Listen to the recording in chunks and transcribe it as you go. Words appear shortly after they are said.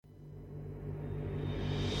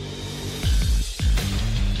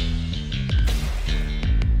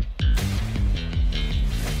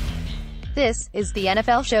This is the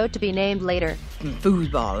NFL show to be named later.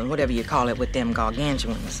 Foosball, and whatever you call it with them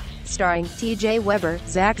gargantuans. Starring TJ Weber,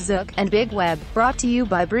 Zach Zook, and Big Web. Brought to you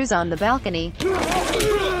by Brews on the Balcony.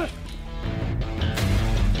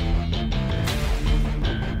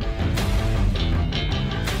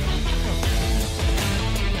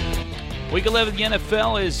 Week 11 of the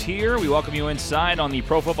NFL is here. We welcome you inside on the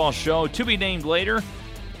Pro Football Show to be named later.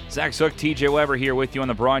 Zach Zook, TJ Weber here with you on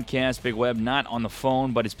the broadcast. Big Web not on the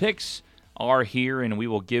phone, but his picks are here, and we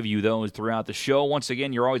will give you those throughout the show. Once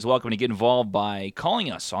again, you're always welcome to get involved by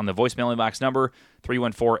calling us on the voicemail inbox number,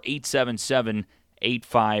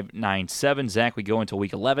 314-877-8597. Zach, we go into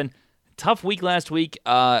Week 11. Tough week last week,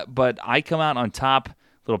 but I come out on top.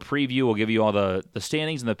 Little preview. We'll give you all the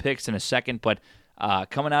standings and the picks in a second, but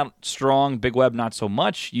coming out strong. Big Web not so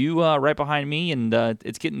much. You right behind me, and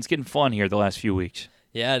it's getting fun here the last few weeks.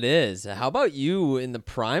 Yeah, it is. How about you in the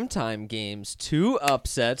primetime games? 2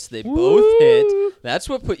 upsets. They both hit. That's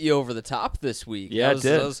what put you over the top this week. Yeah, it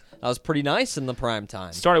did. That was pretty nice in the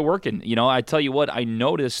primetime. Started working. You know, I tell you what, I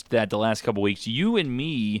noticed that the last couple weeks, you and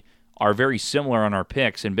me are very similar on our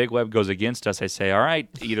picks, and Big Web goes against us. I say, all right,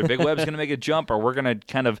 either Big Web's going to make a jump or we're going to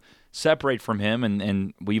kind of separate from him,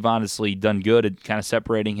 and we've honestly done good at kind of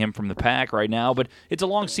separating him from the pack right now. But it's a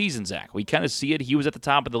long season, Zach. We kind of see it. He was at the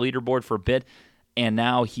top of the leaderboard for a bit, and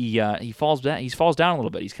now he falls down. He falls down a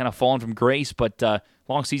little bit. He's kind of fallen from grace, but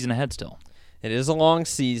long season ahead still. It is a long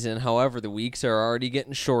season. However, the weeks are already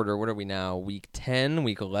getting shorter. What are we now? Week 10,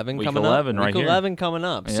 Week 11 coming up? Right Week here. 11 coming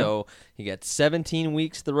up. Yep. So you got 17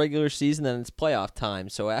 weeks of the regular season, then it's playoff time.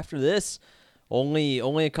 So after this, only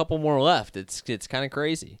a couple more left. It's kind of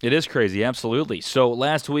crazy. It is crazy, absolutely. So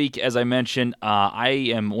last week, as I mentioned, I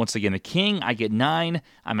am once again the king. I get 9.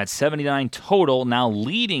 I'm at 79 total, now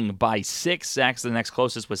leading by 6. Zach's the next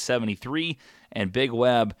closest with 73, and Big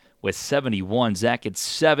Web with 71. Zach gets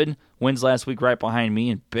 7 wins last week right behind me,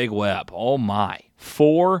 and Big Web, oh my,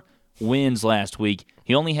 4 wins last week.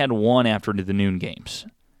 He only had 1 after the noon games.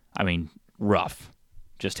 I mean, rough.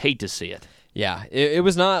 Just hate to see it. Yeah, it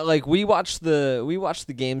was not like we watched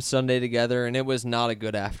the game Sunday together, and it was not a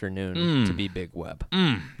good afternoon to be Big Web.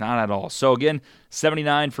 Not at all. So again,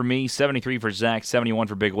 79 for me, 73 for Zach, 71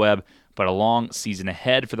 for Big Web, but a long season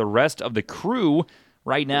ahead for the rest of the crew.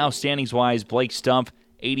 Right now, standings-wise, Blake Stump,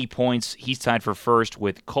 80 points. He's tied for first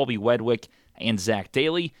with Colby Wedwick and Zach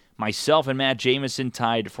Daly. Myself and Matt Jamison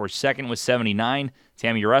tied for second with 79.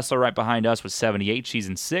 Tammy Ressler right behind us with 78. She's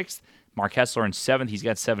in 6th. Mark Hessler in 7th. He's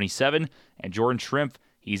got 77. And Jordan Schrimpf,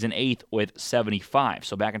 he's in 8th with 75.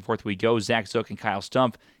 So back and forth we go. Zach Zook and Kyle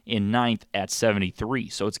Stump in 9th at 73.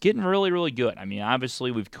 So it's getting really, really good. I mean,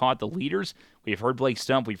 obviously we've caught the leaders. We've heard Blake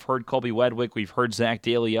Stump. We've heard Colby Wedwick. We've heard Zach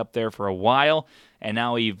Daly up there for a while. And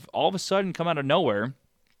now we've all of a sudden come out of nowhere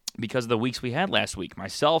because of the weeks we had last week.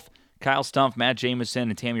 Myself, Kyle Stump, Matt Jamison,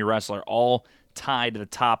 and Tammy Ressler all tied to the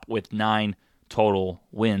top with 9 total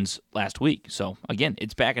wins last week. So, again,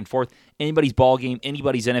 it's back and forth. Anybody's ball game,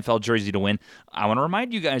 anybody's NFL jersey to win. I want to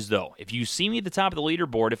remind you guys, though, if you see me at the top of the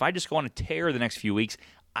leaderboard, if I just go on a tear the next few weeks,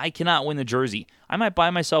 I cannot win the jersey. I might buy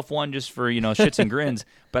myself one just for, shits and grins,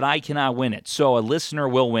 but I cannot win it. So a listener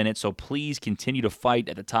will win it. So please continue to fight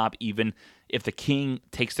at the top, even if the king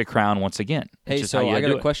takes the crown once again. Hey, so I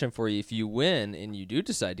got a question for you. If you win and you do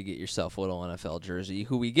decide to get yourself a little NFL jersey,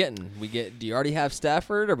 who we getting? Do you already have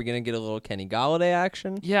Stafford? Are we going to get a little Kenny Golladay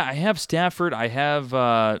action? Yeah, I have Stafford. I have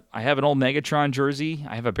an old Megatron jersey.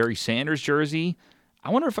 I have a Barry Sanders jersey. I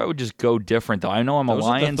wonder if I would just go different, though. I know I'm a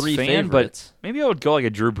Lions fan, but maybe I would go like a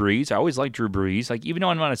Drew Brees. I always like Drew Brees. Like, even though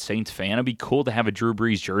I'm not a Saints fan, it'd be cool to have a Drew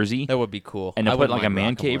Brees jersey. That would be cool. And to put like a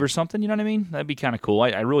man cave or something, you know what I mean? That'd be kind of cool.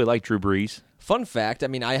 I really like Drew Brees. Fun fact, I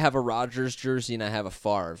mean, I have a Rodgers jersey and I have a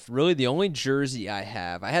Favre. Really, the only jersey I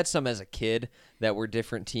had some as a kid that were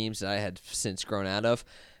different teams that I had since grown out of.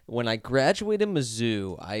 When I graduated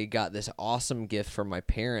Mizzou, I got this awesome gift from my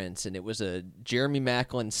parents, and it was a Jeremy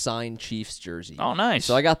Maclin signed Chiefs jersey. Oh, nice.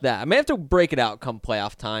 So I got that. I may have to break it out come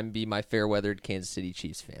playoff time, be my fair-weathered Kansas City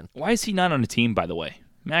Chiefs fan. Why is he not on the team, by the way?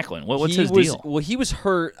 Maclin, what's his deal? Well, he was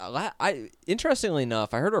hurt. Interestingly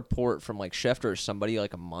enough, I heard a report from like Schefter or somebody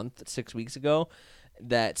like 6 weeks ago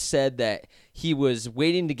that said that he was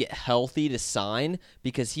waiting to get healthy to sign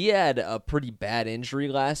because he had a pretty bad injury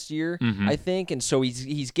last year, I think, and so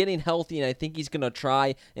he's getting healthy, and I think he's going to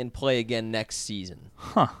try and play again next season.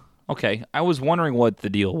 Huh. Okay. I was wondering what the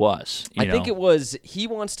deal was. I think it was he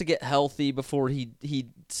wants to get healthy before he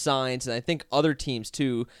signs, and I think other teams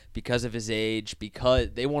too, because of his age,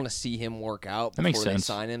 because they want to see him work out before they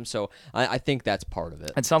sign him. So I think that's part of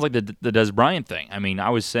it. It sounds like the Des Bryant thing. I mean, I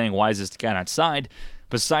was saying, why is this guy not signed?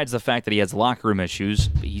 Besides the fact that he has locker room issues,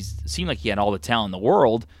 he seemed like he had all the talent in the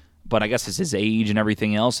world, but I guess it's his age and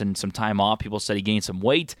everything else and some time off. People said he gained some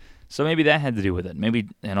weight, so maybe that had to do with it. Maybe,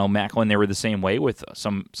 Macklin, they were the same way with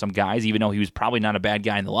some guys, even though he was probably not a bad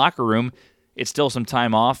guy in the locker room. It's still some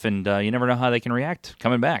time off, and you never know how they can react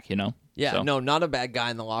coming back, Yeah, So. no, not a bad guy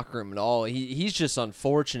in the locker room at all. He's just,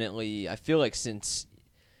 unfortunately, I feel like since,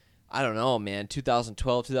 I don't know, man,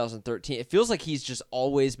 2012, 2013, it feels like he's just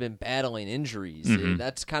always been battling injuries.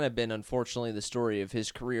 That's kind of been, unfortunately, the story of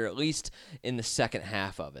his career, at least in the second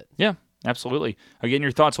half of it. Yeah, absolutely. Again,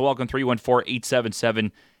 your thoughts are welcome,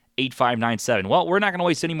 314-877-8597. Well, we're not going to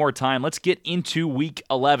waste any more time. Let's get into Week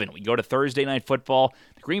 11. We go to Thursday Night Football.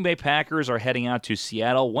 The Green Bay Packers are heading out to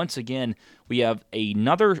Seattle. Once again, we have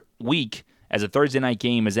another week as a Thursday night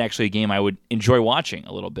game is actually a game I would enjoy watching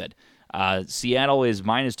a little bit. Seattle is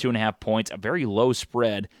minus 2.5 points, a very low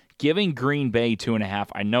spread, giving Green Bay 2.5.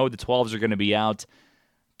 I know the 12s are going to be out,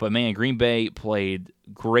 but man, Green Bay played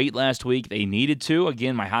great last week. They needed to.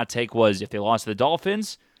 Again, my hot take was if they lost to the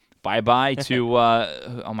Dolphins, bye-bye to,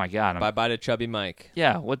 oh my God. Bye-bye to Chubby Mike.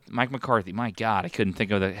 Yeah, Mike McCarthy. My God, I couldn't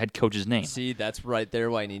think of the head coach's name. See, that's right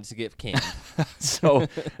there why he needs to get canned. So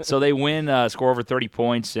they win, score over 30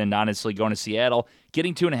 points, and honestly, going to Seattle,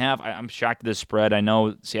 getting 2.5, I'm shocked at this spread. I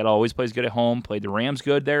know Seattle always plays good at home, played the Rams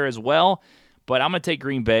good there as well, but I'm going to take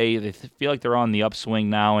Green Bay. They feel like they're on the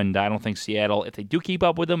upswing now, and I don't think Seattle, if they do keep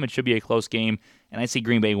up with them, it should be a close game, and I see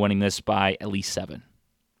Green Bay winning this by at least 7.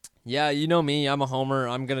 Yeah, you know me. I'm a homer.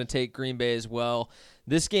 I'm going to take Green Bay as well.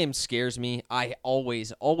 This game scares me. I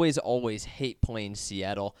always hate playing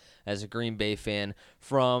Seattle as a Green Bay fan.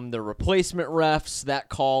 From the replacement refs, that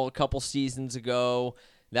call a couple seasons ago.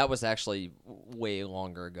 That was actually way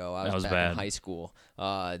longer ago. I was back bad. in high school.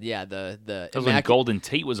 The That was when Golden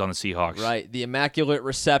Tate was on the Seahawks. Right. The immaculate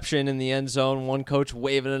reception in the end zone, one coach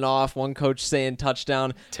waving it off, one coach saying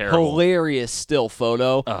touchdown. Terrible. Hilarious still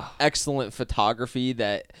photo. Ugh. Excellent photography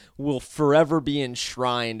that will forever be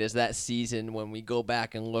enshrined as that season when we go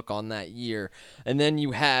back and look on that year. And then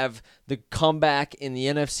you have the comeback in the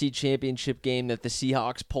NFC Championship game that the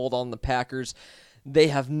Seahawks pulled on the Packers. They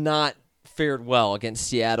have not fared well against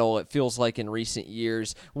Seattle, it feels like, in recent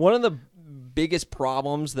years. One of the biggest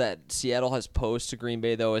problems that Seattle has posed to Green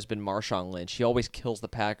Bay, though, has been Marshawn Lynch. He always kills the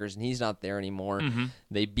Packers, and he's not there anymore.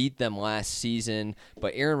 They beat them last season,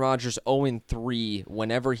 but Aaron Rodgers 0-3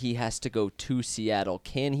 whenever he has to go to Seattle.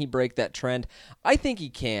 Can he break that trend? I think he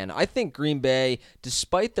can. I think Green Bay,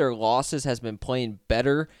 despite their losses, has been playing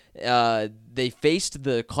better. They faced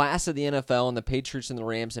the class of the NFL and the Patriots and the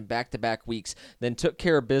Rams in back-to-back weeks, then took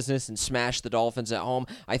care of business and smashed the Dolphins at home.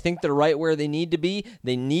 I think they're right where they need to be.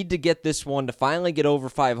 They need to get this one to finally get over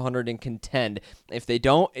 500 and contend. If they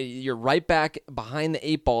don't, you're right back behind the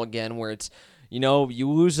 8 ball again, where it's, you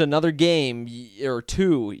lose another game or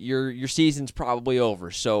two, your season's probably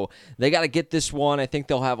over. So they got to get this one. I think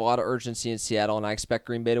they'll have a lot of urgency in Seattle, and I expect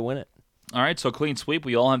Green Bay to win it. All right, so clean sweep.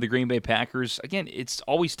 We all have the Green Bay Packers. Again, it's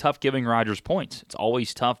always tough giving Rodgers points. It's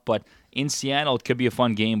always tough, but in Seattle, it could be a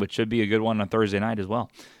fun game, but should be a good one on Thursday night as well.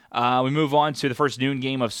 We move on to the first noon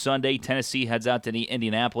game of Sunday. Tennessee heads out to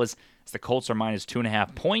Indianapolis as the Colts are minus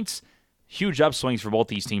 2.5 points. Huge upswings for both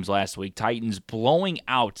these teams last week. Titans blowing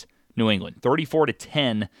out New England,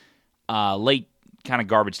 34-10, late kind of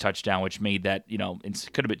garbage touchdown, which made that,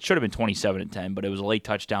 should have been 27-10, but it was a late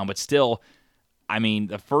touchdown, but still, I mean,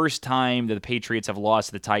 the first time that the Patriots have lost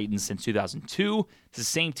to the Titans since 2002. It's the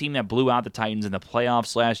same team that blew out the Titans in the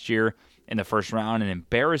playoffs last year in the first round and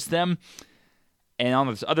embarrassed them. And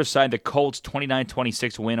on the other side, the Colts,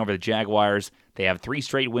 29-26 win over the Jaguars. They have 3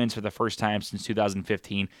 straight wins for the first time since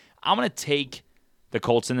 2015. I'm going to take the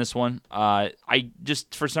Colts in this one.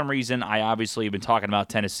 For some reason, I obviously have been talking about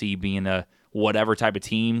Tennessee being a whatever type of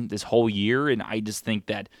team this whole year, and I just think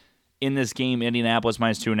that in this game, Indianapolis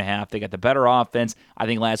minus 2.5. They got the better offense. I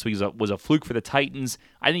think last week was a fluke for the Titans.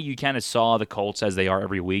 I think you kind of saw the Colts as they are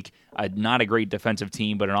every week. Not a great defensive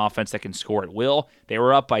team, but an offense that can score at will. They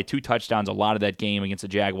were up by 2 touchdowns a lot of that game against the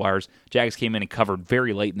Jaguars. Jags came in and covered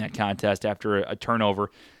very late in that contest after a turnover.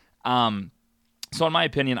 So in my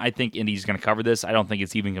opinion, I think Indy's going to cover this. I don't think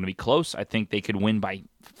it's even going to be close. I think they could win by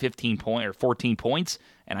 15 points or 14 points,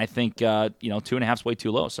 and I think 2.5 is way too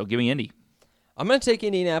low. So give me Indy. I'm going to take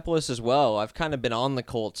Indianapolis as well. I've kind of been on the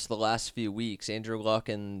Colts the last few weeks. Andrew Luck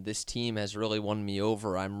and this team has really won me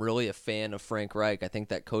over. I'm really a fan of Frank Reich. I think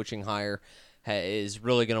that coaching hire is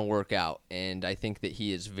really going to work out, and I think that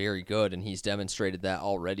he is very good, and he's demonstrated that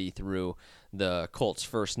already through the Colts'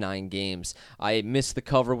 first 9 games. I missed the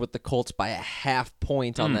cover with the Colts by a half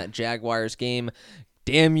point on that Jaguars game.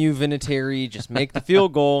 Damn you, Vinatieri. Just make the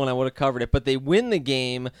field goal, and I would have covered it. But they win the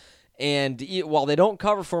game. And while they don't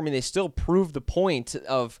cover for me, they still prove the point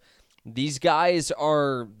of These guys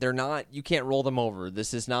they're not, you can't roll them over.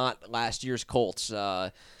 This is not last year's Colts.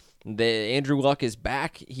 Andrew Luck is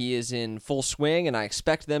back. He is in full swing, and I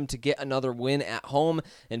expect them to get another win at home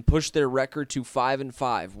and push their record to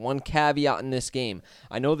 5-5. One caveat in this game: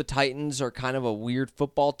 I know the Titans are kind of a weird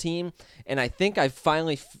football team, and I think I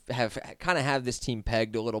finally have this team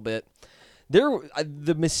pegged a little bit.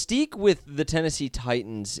 The mystique with the Tennessee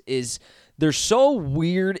Titans is they're so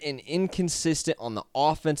weird and inconsistent on the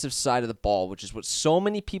offensive side of the ball, which is what so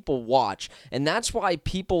many people watch, and that's why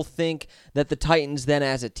people think that the Titans then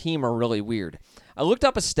as a team are really weird. I looked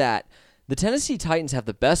up a stat. The Tennessee Titans have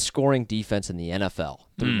the best scoring defense in the NFL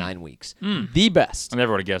through 9 weeks. The best. I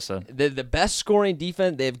never would have guessed that. The best scoring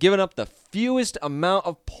defense. They have given up the fewest amount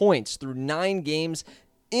of points through 9 games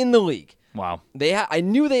in the league. Wow. They had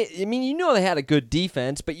a good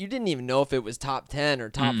defense, but you didn't even know if it was top 10 or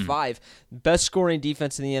top 5. Best scoring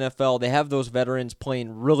defense in the NFL. They have those veterans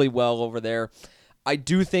playing really well over there. I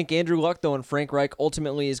do think Andrew Luck, though, and Frank Reich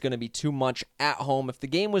ultimately is going to be too much at home. If the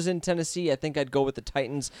game was in Tennessee, I think I'd go with the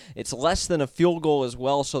Titans. It's less than a field goal as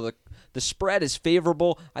well, so the spread is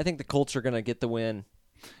favorable. I think the Colts are going to get the win.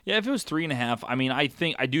 Yeah, if it was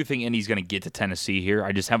 3.5, I do think Indy's going to get to Tennessee here.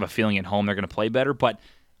 I just have a feeling at home they're going to play better, but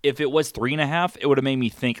if it was 3.5, it would have made me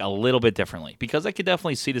think a little bit differently because I could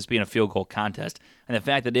definitely see this being a field goal contest. And the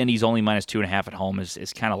fact that Indy's only minus 2.5 at home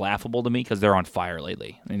is kind of laughable to me because they're on fire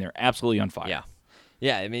lately. I mean, they're absolutely on fire. Yeah.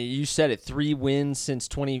 Yeah, I mean, you said it, 3 wins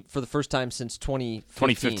for the first time since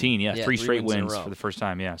 2015. 2015, yeah, 3 straight wins for the first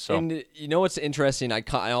time, yeah. So, and you know what's interesting?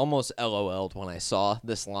 I almost LOL'd when I saw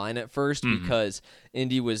this line at first because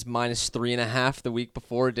Indy was minus 3.5 the week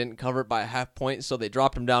before, didn't cover it by a half point, so they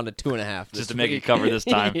dropped him down to 2.5. Just to make it cover this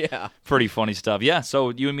time. Yeah. Pretty funny stuff. Yeah, so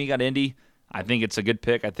you and me got Indy. I think it's a good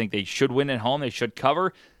pick. I think they should win at home. They should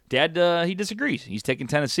cover. Dad, he disagrees. He's taking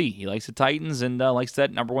Tennessee. He likes the Titans and likes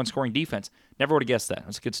that number 1 scoring defense. Never would have guessed that.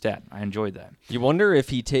 That's a good stat. I enjoyed that. You wonder if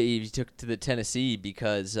he took to the Tennessee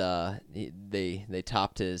because they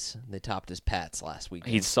topped his Pats last week.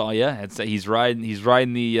 He saw, yeah. He's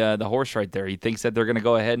riding the horse right there. He thinks that they're going to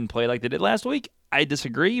go ahead and play like they did last week. I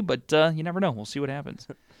disagree, but you never know. We'll see what happens.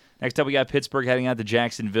 Next up, we got Pittsburgh heading out to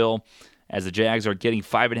Jacksonville as the Jags are getting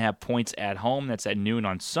 5.5 points at home. That's at noon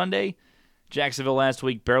on Sunday. Jacksonville last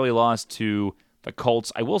week barely lost to the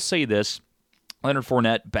Colts. I will say this, Leonard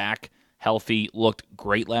Fournette back, healthy, looked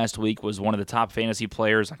great last week, was one of the top fantasy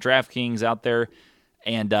players on DraftKings out there,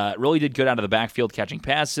 and really did good out of the backfield catching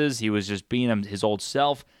passes. He was just being his old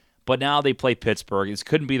self, but now they play Pittsburgh. This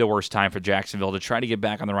couldn't be the worst time for Jacksonville to try to get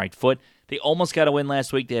back on the right foot. They almost got a win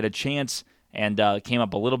last week. They had a chance and came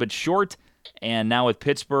up a little bit short, and now with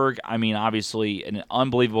Pittsburgh, I mean, obviously an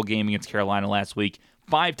unbelievable game against Carolina last week.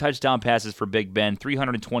 5 touchdown passes for Big Ben,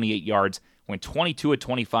 328 yards, went 22 of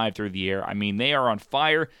 25 through the air. I mean, they are on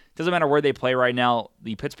fire. Doesn't matter where they play right now.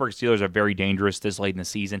 The Pittsburgh Steelers are very dangerous this late in the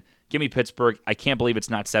season. Give me Pittsburgh. I can't believe it's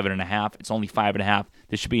not 7.5. It's only 5.5.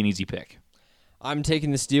 This should be an easy pick. I'm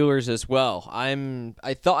taking the Steelers as well.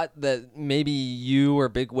 I thought that maybe you or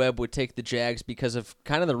Big Web would take the Jags because of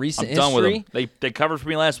kind of the recent history. I'm done with them. They covered for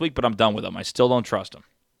me last week, but I'm done with them. I still don't trust them.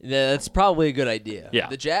 That's probably a good idea. Yeah.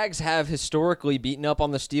 The Jags have historically beaten up on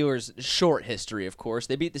the Steelers. Short history, of course.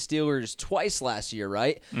 They beat the Steelers twice last year,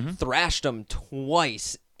 right? Thrashed them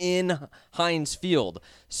twice in Heinz Field.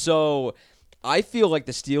 So I feel like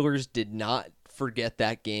the Steelers did not forget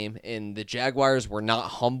that game, and the Jaguars were not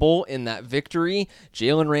humble in that victory.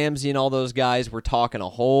 Jalen Ramsey and all those guys were talking a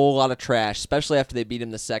whole lot of trash, especially after they beat him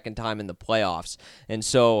the second time in the playoffs. And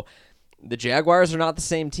so the Jaguars are not the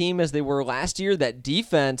same team as they were last year. That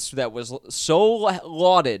defense that was so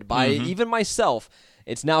lauded by even myself,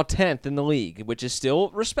 it's now 10th in the league, which is still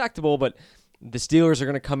respectable, but the Steelers are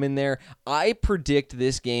going to come in there. I predict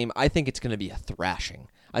this game, I think it's going to be a thrashing.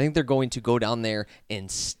 I think they're going to go down there and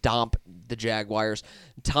stomp the Jaguars.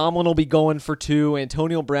 Tomlin will be going for 2.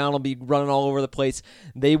 Antonio Brown will be running all over the place.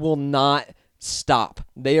 They will not stop.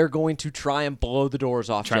 They are going to try and blow the doors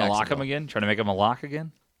off Trying to lock them again? Trying to make them a lock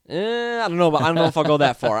again? I don't know, but I don't know if I'll go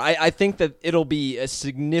that far. I think that it'll be a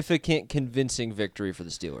significant, convincing victory for the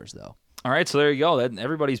Steelers, though. All right, so there you go.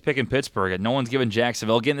 Everybody's picking Pittsburgh, and no one's giving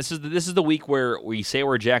Jacksonville. Again, this is the week where we say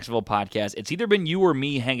we're a Jacksonville podcast. It's either been you or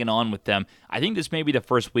me hanging on with them. I think this may be the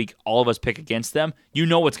first week all of us pick against them. You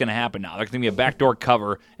know what's going to happen now. There's going to be a backdoor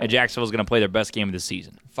cover, and Jacksonville's going to play their best game of the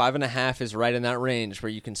season. 5.5 is right in that range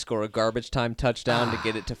where you can score a garbage time touchdown to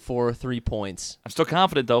get it to 4 or 3 points. I'm still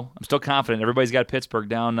confident, though. I'm still confident. Everybody's got Pittsburgh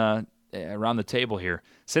down around the table here.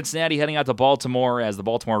 Cincinnati heading out to Baltimore as the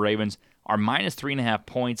Baltimore Ravens are minus 3.5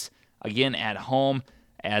 points. Again, at home,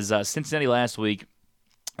 as Cincinnati last week,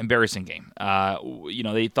 embarrassing game.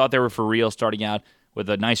 They thought they were for real starting out, with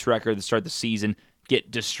a nice record to start the season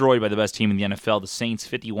get destroyed by the best team in the NFL, the Saints,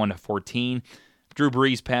 51-14. Drew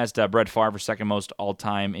Brees passed Brett Favre for second most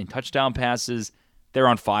all-time in touchdown passes. They're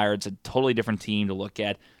on fire. It's a totally different team to look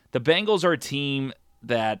at. The Bengals are a team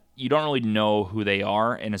that you don't really know who they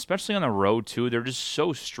are, and especially on the road, too, they're just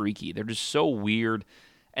so streaky. They're just so weird,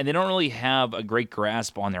 and they don't really have a great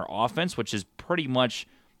grasp on their offense, which is pretty much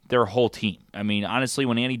their whole team. I mean, honestly,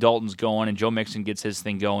 when Andy Dalton's going and Joe Mixon gets his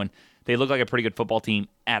thing going, they look like a pretty good football team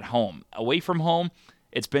at home. Away from home,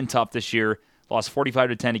 it's been tough this year. Lost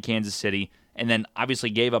 45-10 to Kansas City, and then obviously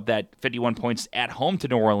gave up that 51 points at home to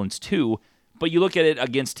New Orleans, too. But you look at it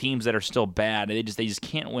against teams that are still bad, and they just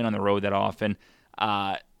can't win on the road that often.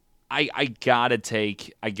 I gotta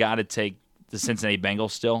take the Cincinnati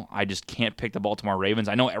Bengals still. I just can't pick the Baltimore Ravens.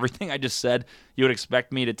 I know everything I just said. You would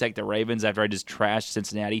expect me to take the Ravens after I just trashed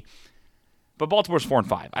Cincinnati. But Baltimore's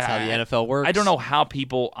 4-5. That's how the NFL works. I don't know how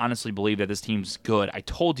people honestly believe that this team's good. I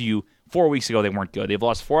told you 4 weeks ago they weren't good. They've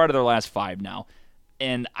lost 4 out of their last 5 now.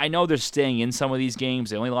 And I know they're staying in some of these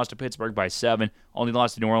games. They only lost to Pittsburgh by 7, only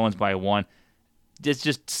lost to New Orleans by 1. This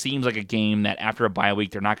just seems like a game that after a bye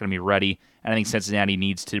week, they're not going to be ready. And I think Cincinnati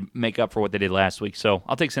needs to make up for what they did last week. So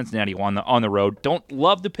I'll take Cincinnati on the road. Don't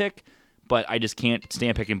love the pick, but I just can't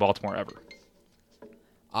stand picking Baltimore ever.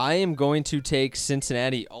 I am going to take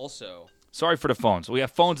Cincinnati also. Sorry for the phones. We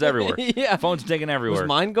have phones everywhere. Yeah. Phones digging everywhere. Was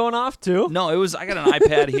mine going off too? No, I got an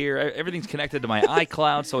iPad here. Everything's connected to my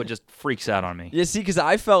iCloud, so it just freaks out on me. Yeah, see, because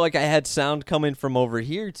I felt like I had sound coming from over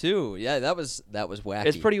here too. Yeah, that was wacky.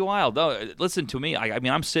 It's pretty wild. Though, listen to me. I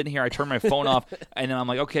mean, I'm sitting here. I turn my phone off, and then I'm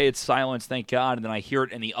like, okay, it's silence, thank God. And then I hear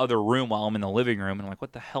it in the other room while I'm in the living room, and I'm like,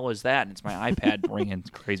 what the hell is that? And it's my iPad ringing.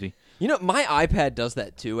 It's crazy. You know, my iPad does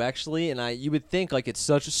that too, actually, and you would think like it's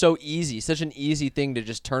such an easy thing to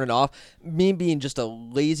just turn it off. Me being just a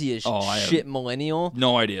lazy as shit millennial,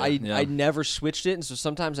 no idea. I never switched it, and so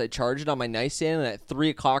sometimes I charge it on my nightstand, and at 3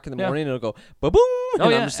 o'clock in the morning it'll go ba boom. Oh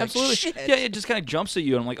yeah, absolutely. Like, shit. Yeah, it just kind of jumps at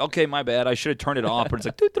you, and I'm like, okay, my bad. I should have turned it off, but it's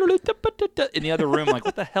like in the other room. I'm like,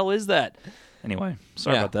 what the hell is that? Anyway,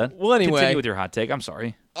 sorry about that. Well, anyway, continue with your hot take. I'm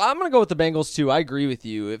sorry. I'm going to go with the Bengals, too. I agree with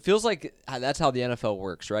you. It feels like that's how the NFL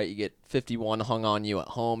works, right? You get 51 hung on you at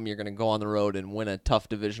home. You're going to go on the road and win a tough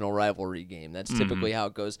divisional rivalry game. That's typically how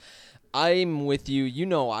it goes. I'm with you. You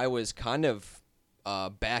know, I was kind of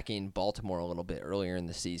backing Baltimore a little bit earlier in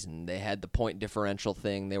the season. They had the point differential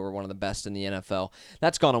thing. They were one of the best in the NFL.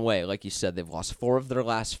 That's gone away. Like you said, they've lost 4 of their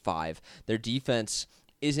last 5. Their defense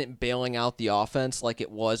isn't bailing out the offense like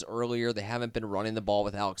it was earlier. They haven't been running the ball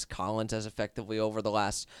with Alex Collins as effectively over the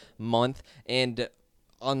last month. And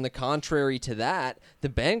on the contrary to that, the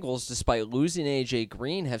Bengals, despite losing A.J.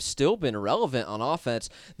 Green, have still been relevant on offense.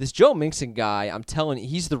 This Joe Mixon guy, I'm telling you,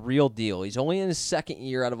 he's the real deal. He's only in his second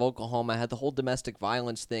year out of Oklahoma, had the whole domestic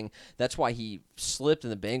violence thing. That's why he slipped,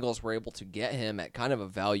 and the Bengals were able to get him at kind of a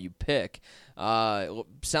value pick.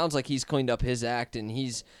 Sounds like he's cleaned up his act, and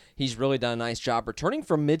he's really done a nice job returning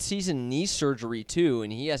from midseason knee surgery too,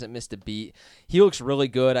 and he hasn't missed a beat. He looks really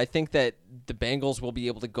good. I think that the Bengals will be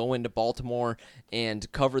able to go into Baltimore and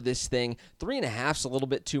cover this thing. 3.5's a little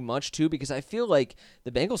bit too much too, because I feel like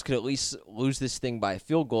the Bengals could at least lose this thing by a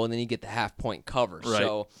field goal, and then you get the half-point cover. Right.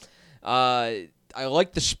 So I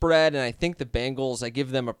like the spread, and I think the Bengals, I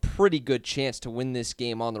give them a pretty good chance to win this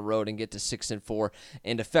game on the road and get to 6-4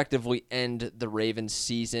 and effectively end the Ravens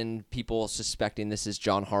season. People suspecting this is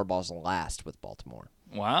John Harbaugh's last with Baltimore.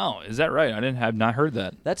 Wow, is that right? I have not heard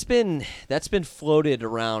that. That's been floated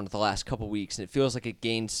around the last couple weeks, and it feels like it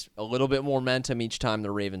gains a little bit more momentum each time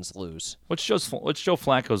the Ravens lose. What's Joe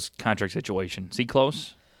Flacco's contract situation? Is he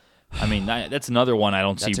close? I mean, that's another one I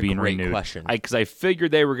don't see being renewed. That's a great question. Because I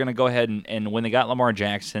figured they were going to go ahead and when they got Lamar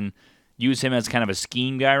Jackson, use him as kind of a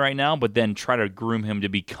scheme guy right now, but then try to groom him to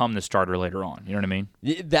become the starter later on. You know what I mean?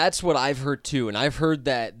 That's what I've heard too, and I've heard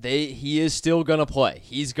that he is still going to play.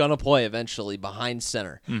 He's going to play eventually behind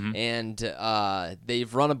center, and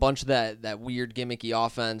they've run a bunch of that weird gimmicky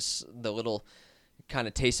offense, the little kind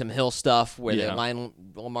of Taysom Hill stuff where they line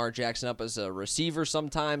Lamar Jackson up as a receiver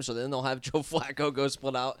sometimes, so then they'll have Joe Flacco go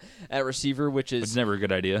split out at receiver, which is never a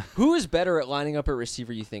good idea. Who is better at lining up at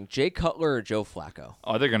receiver, you think, Jay Cutler or Joe Flacco?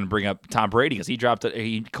 Oh, they're going to bring up Tom Brady because he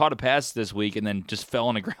caught a pass this week and then just fell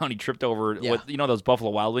on the ground. He tripped over those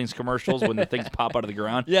Buffalo Wild Wings commercials when the things pop out of the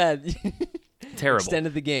ground? Yeah. Terrible.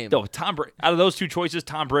 Extended the game. No, out of those two choices,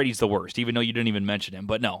 Tom Brady's the worst, even though you didn't even mention him.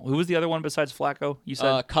 But no, who was the other one besides Flacco, you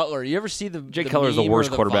said? Cutler. You ever see Jay Cutler's the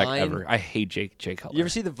worst quarterback ever. I hate Jay Cutler. You ever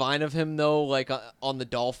see the Vine of him, though, like on the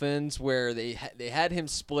Dolphins, where they had him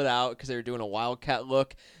split out because they were doing a Wildcat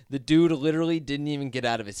look? The dude literally didn't even get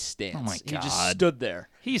out of his stance. Oh my He just God. stood there.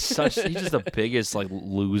 He's just the biggest like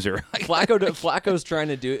loser. Flacco's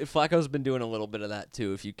been doing a little bit of that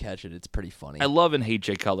too. If you catch it, it's pretty funny. I love and hate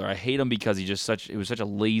Jay Cutler. I hate him because he was such a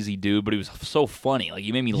lazy dude, but he was so funny. Like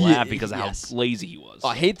he made me laugh because of how lazy he was.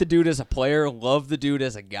 I hate the dude as a player. Love the dude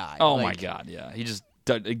as a guy. Oh Like, my God, yeah. He just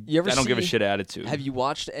I You ever don't give a see- shit attitude. Have you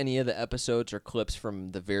watched any of the episodes or clips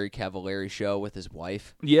from the Very Cavallari show with his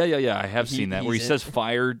wife? Yeah. I have seen that where he he's says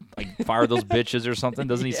fired, like fire those bitches or something.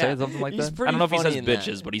 Doesn't he say Yeah, something like he's that? I pretty don't know if he funny says in that.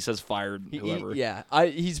 bitches, but he says fired whoever.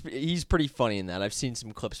 He's pretty funny in that. I've seen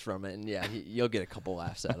some clips from it, and yeah, you'll get a couple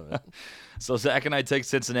laughs out of it. So Zach and I take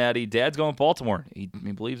Cincinnati. Dad's going Baltimore. He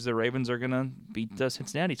believes the Ravens are going to beat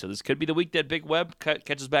Cincinnati. So this could be the week that Big Web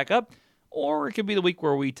catches back up, or it could be the week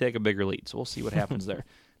where we take a bigger lead. So we'll see what happens there.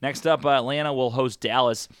 Next up, Atlanta will host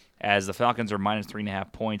Dallas as the Falcons are minus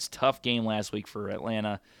 3.5 points. Tough game last week for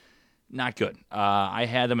Atlanta. Not good. I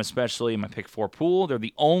had them especially in my pick 4 pool. They're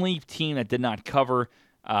the only team that did not cover.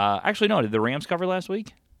 Actually, no. Did the Rams cover last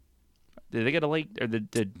week? Did they get a late? Or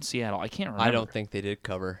did Seattle? I can't remember. I don't think they did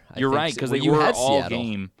cover. You're right, because they you were had all Seattle.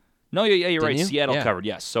 game. No, yeah, you're right. you? Seattle Yeah. covered,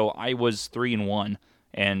 yes. So I was 3-1,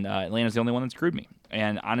 and Atlanta's the only one that screwed me.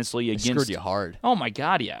 And honestly, They against screwed you hard. Oh my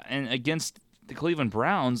God, yeah. And against the Cleveland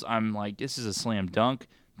Browns, I'm like, this is a slam dunk.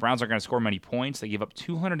 Browns aren't going to score many points. They gave up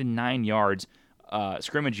 209 yards,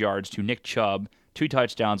 scrimmage yards to Nick Chubb, 2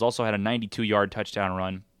 touchdowns. Also had a 92-yard touchdown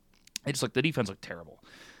run. The defense looked terrible.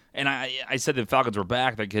 And I said the Falcons were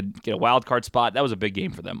back. They could get a wild card spot. That was a big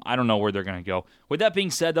game for them. I don't know where they're going to go. With that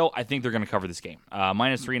being said, though, I think they're going to cover this game.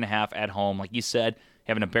 Minus 3.5 at home. Like you said,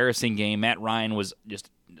 have an embarrassing game. Matt Ryan was just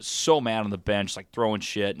so mad on the bench, like throwing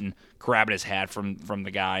shit and grabbing his hat from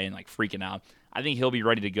the guy and like freaking out. I think he'll be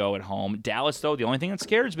ready to go at home. Dallas, though, the only thing that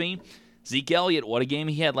scares me, Zeke Elliott, what a game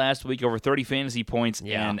he had last week, over 30 fantasy points.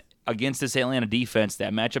 Yeah. And against this Atlanta defense,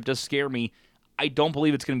 that matchup does scare me. I don't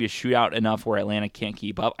believe it's going to be a shootout enough where Atlanta can't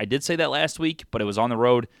keep up. I did say that last week, but it was on the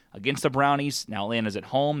road against the Brownies. Now Atlanta's at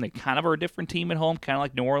home. They kind of are a different team at home, kind of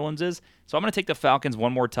like New Orleans is. So I'm going to take the Falcons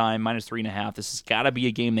one more time, minus 3.5. This has got to be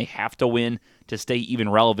a game they have to win to stay even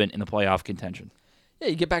relevant in the playoff contention. Yeah,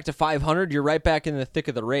 you get back to 500, you're right back in the thick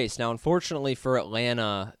of the race. Now, unfortunately for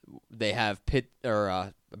Atlanta, they have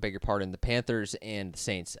the Panthers and the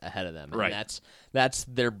Saints ahead of them. And Right. that's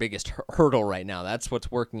their biggest hurdle right now. That's what's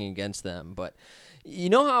working against them. But you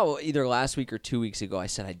know how either last week or 2 weeks ago I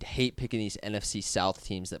said I'd hate picking these NFC South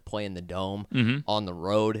teams that play in the Dome on the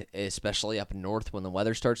road, especially up north when the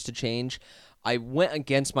weather starts to change? I went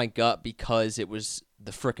against my gut because it was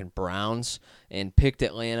the frickin' Browns and picked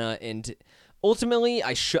Atlanta, and ultimately,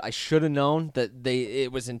 I should have known that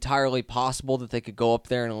it was entirely possible that they could go up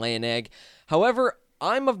there and lay an egg. However,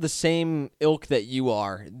 I'm of the same ilk that you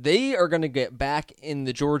are. They are going to get back in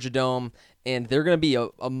the Georgia Dome, and they're going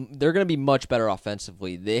to be much better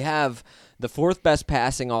offensively. They have the 4th best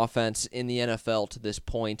passing offense in the NFL to this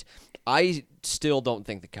point. I still don't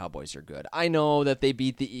think the Cowboys are good. I know that they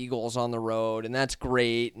beat the Eagles on the road, and that's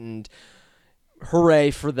great, and hooray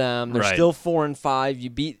for them. They're Right. still 4-5. You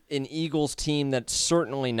beat an Eagles team that's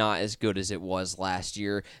certainly not as good as it was last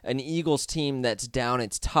year. An Eagles team that's down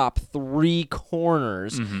its top 3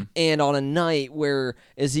 corners. And on a night where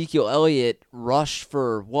Ezekiel Elliott rushed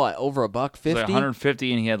for over $150? It was like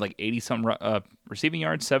 150, and he had like 80-something receiving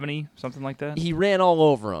yards, 70, something like that. He ran all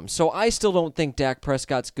over him. So I still don't think Dak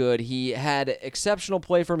Prescott's good. He had exceptional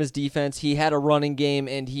play from his defense. He had a running game,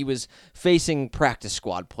 and he was facing practice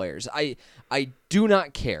squad players. I do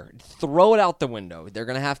not care. Throw it out the window. They're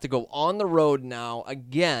going to have to go on the road now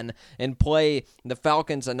again and play the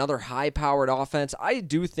Falcons, another high-powered offense. I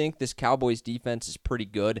do think this Cowboys defense is pretty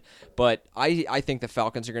good, but I think the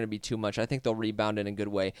Falcons are going to be too much. I think they'll rebound in a good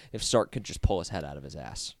way if Sark could just pull his head out of his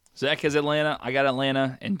ass. Zach has Atlanta. I got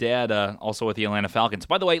Atlanta, and Dad also with the Atlanta Falcons.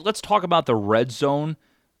 By the way, let's talk about the red zone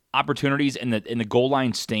opportunities in the goal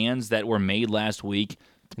line stands that were made last week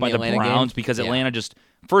by the Atlanta Browns game? because Yeah. Atlanta just,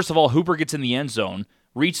 first of all, Hooper gets in the end zone,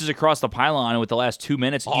 reaches across the pylon with the last 2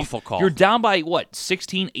 minutes. Awful call. You're down by,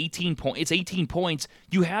 16, 18 points. It's 18 points.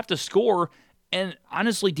 You have to score, and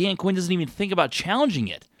honestly, Dan Quinn doesn't even think about challenging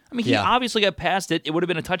it. I mean, he Yeah. obviously got past it. It would have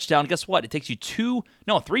been a touchdown. Guess what? It takes you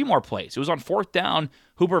 3 more plays. It was on 4th down.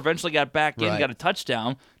 Hooper eventually got back in, Right. got a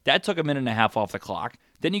touchdown. That took a minute and a half off the clock.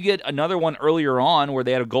 Then you get another one earlier on where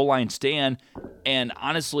they had a goal line stand, and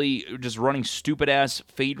honestly, just running stupid-ass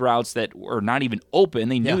fade routes that were not even open.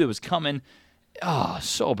 They knew Yeah. it was coming. Oh,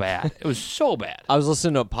 so bad. It was so bad. I was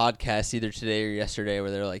listening to a podcast either today or yesterday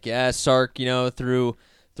where they're like, yeah, Sark, threw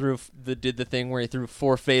did the thing where he threw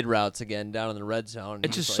 4 fade routes again down in the red zone.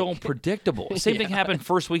 It's just so unpredictable. Same thing happened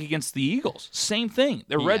first week against the Eagles. Same thing.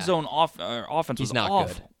 Their red zone offense was not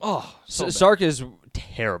awful. good. Oh, so bad. Sark is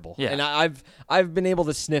terrible. Yeah. And I've been able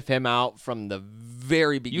to sniff him out from the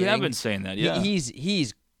very beginning. You have been saying that, yeah.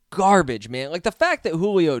 He's garbage, man. Like the fact that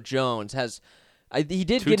Julio Jones he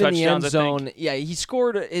did 2 get in the end touchdowns, I zone. think. Yeah, he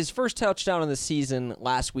scored his first touchdown of the season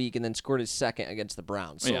last week and then scored his second against the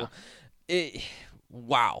Browns. So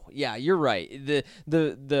wow. Yeah, you're right.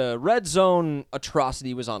 The red zone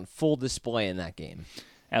atrocity was on full display in that game.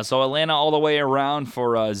 And so Atlanta all the way around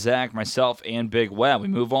for Zach, myself, and Big Web. We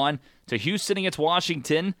move on to Houston against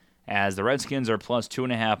Washington as the Redskins are plus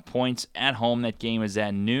 2.5 points at home. That game is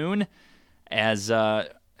at noon. As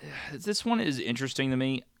this one is interesting to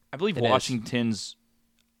me. I believe Washington's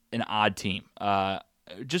an odd team.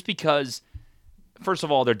 Just because, first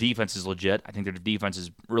of all, their defense is legit. I think their defense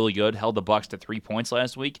is really good. Held the Bucs to 3 points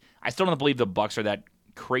last week. I still don't believe the Bucs are that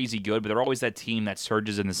crazy good, but they're always that team that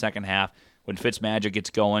surges in the second half. When Fitzmagic gets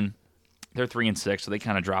going, they're 3-6, so they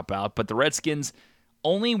kind of drop out. But the Redskins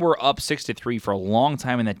only were up 6-3 for a long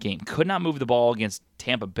time in that game. Could not move the ball against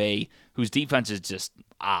Tampa Bay, whose defense is just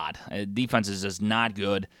odd. Defense is just not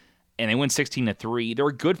good. And they win 16-3. They're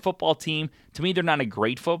a good football team. To me, they're not a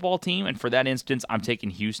great football team. And for that instance, I'm taking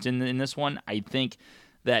Houston in this one. I think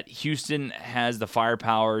that Houston has the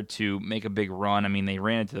firepower to make a big run. I mean, they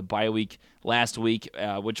ran into the bye week last week,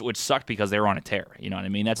 which sucked because they were on a tear. You know what I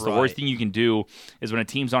mean? That's the worst thing you can do is when a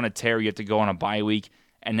team's on a tear, you have to go on a bye week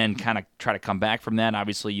and then kind of try to come back from that.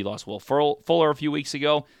 Obviously, you lost Will Fuller a few weeks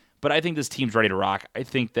ago. But I think this team's ready to rock. I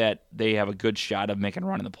think that they have a good shot of making a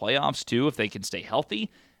run in the playoffs, too, if they can stay healthy.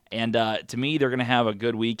 And to me, they're going to have a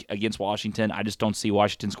good week against Washington. I just don't see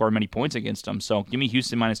Washington score many points against them. So give me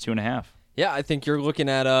Houston minus 2.5. Yeah, I think you're looking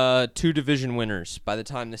at 2 division winners by the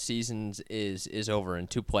time the season is over and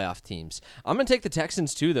 2 playoff teams. I'm going to take the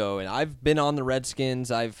Texans too, though, and I've been on the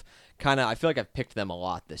Redskins. I feel like I've picked them a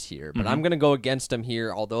lot this year, but I'm going to go against them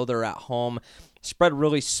here, although they're at home. Spread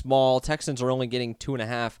really small. Texans are only getting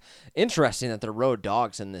 2.5. Interesting that they're road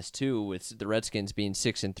dogs in this too, with the Redskins being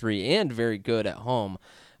 6-3 and very good at home.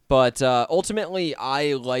 But ultimately,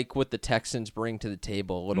 I like what the Texans bring to the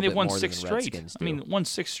table a little bit more than the Redskins do. I mean, won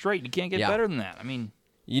 6 straight. You can't get better than that. I mean,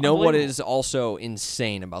 you know what is also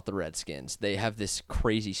insane about the Redskins? They have this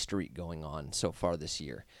crazy streak going on so far this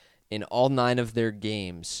year. In all 9 of their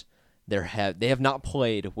games, they have not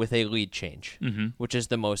played with a lead change, which is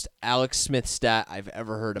the most Alex Smith stat I've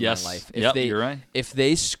ever heard in my life. You're right. If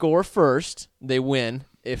they score first, they win.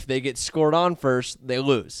 If they get scored on first, they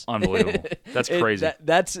lose. Unbelievable. That's crazy.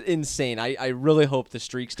 That's insane. I really hope the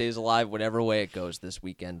streak stays alive whatever way it goes this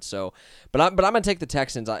weekend. So, but I'm going to take the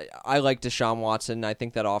Texans. I like Deshaun Watson. I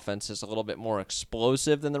think that offense is a little bit more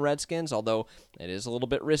explosive than the Redskins, although it is a little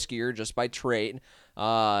bit riskier just by trait.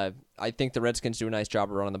 I think the Redskins do a nice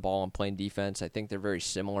job of running the ball and playing defense. I think they're very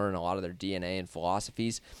similar in a lot of their DNA and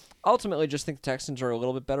philosophies. Ultimately, just think the Texans are a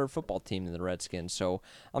little bit better football team than the Redskins. So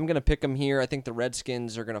I'm going to pick them here. I think the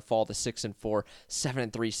Redskins are going to fall to 6-4.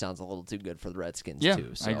 7-3 sounds a little too good for the Redskins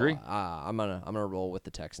too. So, I agree. I'm gonna roll with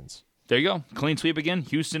the Texans. There you go. Clean sweep again.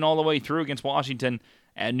 Houston all the way through against Washington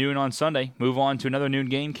at noon on Sunday. Move on to another noon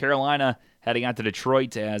game. Carolina heading out to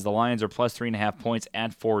Detroit as the Lions are plus 3.5 points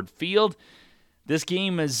at Ford Field. This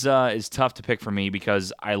game is tough to pick for me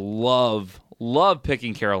because I love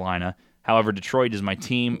picking Carolina. However, Detroit is my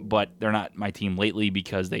team, but they're not my team lately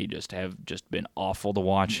because they have been awful to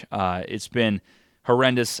watch. It's been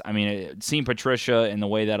horrendous. I mean, seeing Patricia and the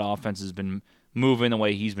way that offense has been moving, the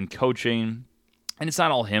way he's been coaching, and it's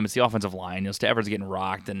not all him. It's the offensive line. Stafford's getting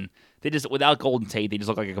rocked, and they just, without Golden Tate, they just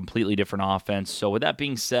look like a completely different offense. So with that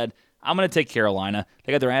being said, I'm going to take Carolina.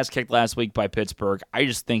 They got their ass kicked last week by Pittsburgh. I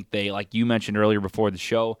just think they, like you mentioned earlier before the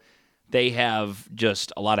show, they have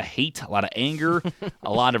just a lot of hate, a lot of anger,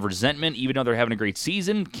 a lot of resentment, even though they're having a great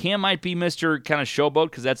season. Cam might be Mr. kind of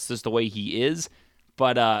showboat because that's just the way he is.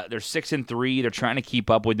 But they're 6-3. They're trying to keep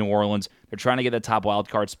up with New Orleans. They're trying to get that top wild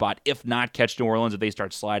card spot. If not, catch New Orleans if they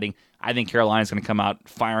start sliding. I think Carolina's going to come out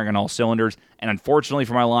firing on all cylinders. And unfortunately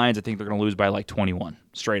for my Lions, I think they're going to lose by like 21,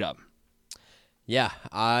 straight up. Yeah,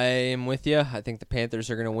 I'm with you. I think the Panthers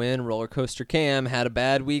are going to win. Roller Coaster Cam had a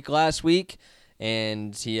bad week last week.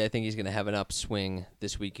 And I think he's going to have an upswing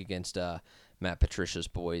this week against Matt Patricia's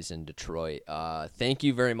boys in Detroit. Thank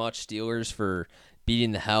you very much, Steelers, for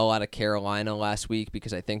beating the hell out of Carolina last week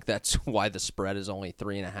because I think that's why the spread is only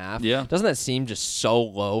 3.5. Yeah. Doesn't that seem just so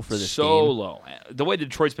low for this game? So low. The way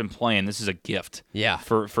Detroit's been playing, this is a gift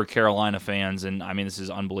for Carolina fans. And, I mean, this is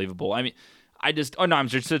unbelievable. I mean, I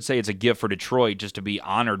should say it's a gift for Detroit just to be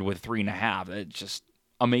honored with 3.5. It's just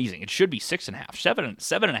amazing. It should be 6.5,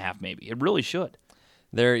 7.5 maybe. It really should.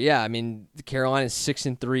 I mean, Carolina's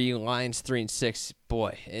 6-3, Lions 3-6.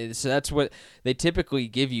 Boy, so that's what they typically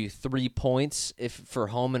give you 3 points for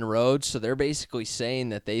home and road. So they're basically saying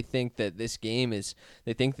that they think that this game is.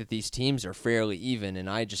 They think that these teams are fairly even, and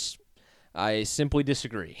I simply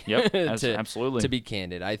disagree. Yep, absolutely. To be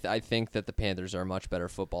candid, I think that the Panthers are a much better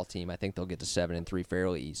football team. I think they'll get to 7-3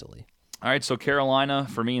 fairly easily. All right, so Carolina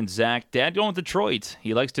for me and Zach. Dad going with Detroit.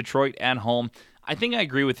 He likes Detroit at home. I think I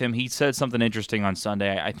agree with him. He said something interesting on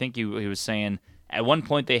Sunday. I think he was saying at one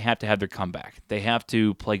point they have to have their comeback. They have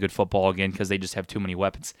to play good football again because they just have too many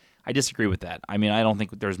weapons. I disagree with that. I mean, I don't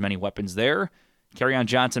think there's many weapons there. Kerryon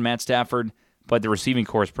Johnson, Matt Stafford, but the receiving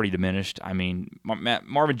core is pretty diminished. I mean,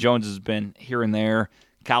 Marvin Jones has been here and there.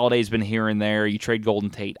 Galladay's been here and there. You trade Golden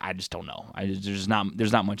Tate. I just don't know. There's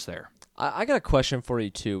not much there. I got a question for you,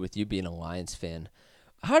 too, with you being a Lions fan.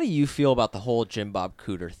 How do you feel about the whole Jim Bob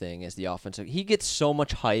Cooter thing as the offensive? He gets so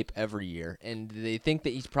much hype every year, and they think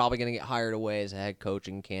that he's probably going to get hired away as a head coach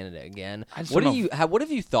in Canada again. What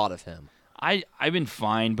have you thought of him? I've been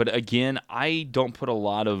fine, but again, I don't put a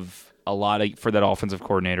lot of for that offensive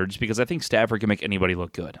coordinator just because I think Stafford can make anybody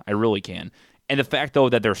look good. I really can. And the fact though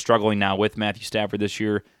that they're struggling now with Matthew Stafford this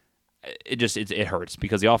year, it hurts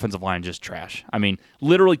because the offensive line is just trash. I mean,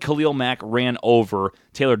 literally Khalil Mack ran over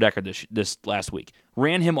Taylor Decker this last week.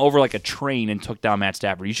 Ran him over like a train and took down Matt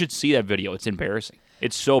Stafford. You should see that video. It's embarrassing.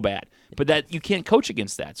 It's so bad. But that you can't coach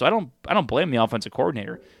against that. So I don't blame the offensive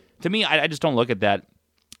coordinator. To me, I just don't look at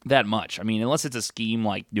that much. I mean, unless it's a scheme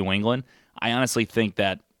like New England, I honestly think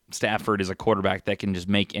that Stafford is a quarterback that can just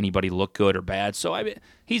make anybody look good or bad. So I mean,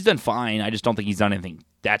 he's done fine. I just don't think he's done anything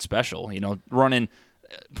that special. Running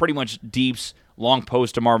pretty much deeps, long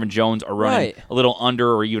post to Marvin Jones, or running a little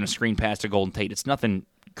under, or even a screen pass to Golden Tate. It's nothing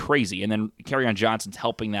crazy. And then Kerryon Johnson's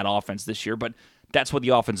helping that offense this year, but that's what the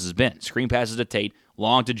offense has been. Screen passes to Tate,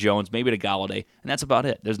 long to Jones, maybe to Galladay, and that's about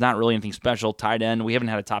it. There's not really anything special. Tight end, we haven't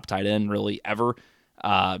had a top tight end really ever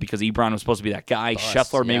because Ebron was supposed to be that guy.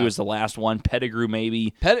 Scheffler maybe was the last one. Pettigrew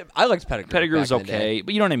maybe. I liked Pettigrew. Pettigrew's okay,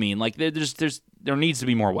 but you know what I mean? Like there needs to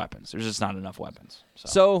be more weapons. There's just not enough weapons.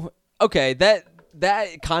 So okay, that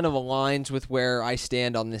kind of aligns with where I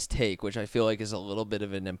stand on this take, which I feel like is a little bit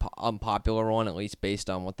of an unpopular one, at least based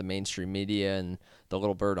on what the mainstream media and the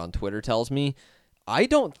little bird on Twitter tells me. I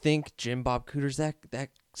don't think Jim Bob Cooter's that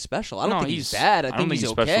special. I don't think he's bad. I think he's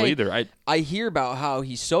okay. Special either. I hear about how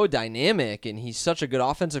he's so dynamic and he's such a good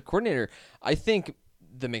offensive coordinator. I think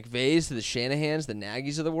the McVays, the Shanahans, the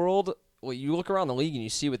Nagys of the world, well, you look around the league and you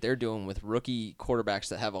see what they're doing with rookie quarterbacks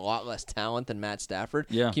that have a lot less talent than Matt Stafford.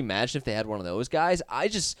 Yeah. Can you imagine if they had one of those guys? I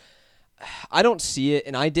don't see it.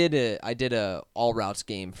 And I did a all routes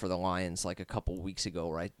game for the Lions like a couple weeks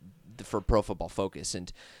ago, right, for Pro Football Focus,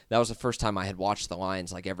 and that was the first time I had watched the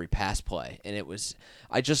Lions like every pass play. And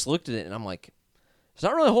I just looked at it and I'm like, there's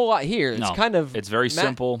not really a whole lot here. It's very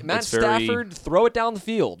simple. Matt Stafford, throw it down the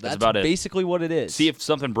field. That's about basically what it is. See if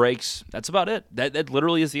something breaks. That's about it. That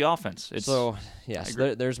literally is the offense.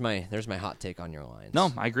 There's my hot take on your Lions.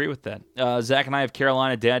 No, I agree with that. Zach and I have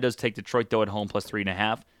Carolina. Dad does take Detroit though at home plus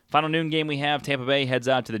 3.5. Final noon game we have Tampa Bay heads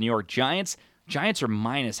out to the New York Giants. Giants are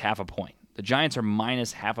minus half a point. The Giants are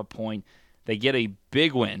minus half a point. They get a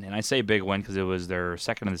big win, and I say big win because it was their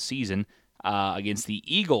second of the season against the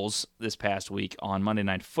Eagles this past week on Monday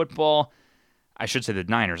Night Football. I should say the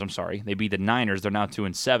Niners. I'm sorry. They beat the Niners. They're now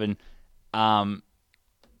 2-7. I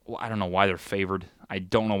don't know why they're favored. I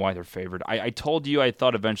don't know why they're favored. I told you I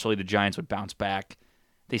thought eventually the Giants would bounce back.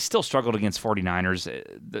 They still struggled against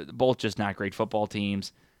 49ers. Both just not great football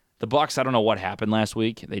teams. The Bucs, I don't know what happened last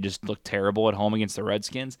week. They just looked terrible at home against the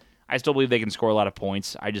Redskins. I still believe they can score a lot of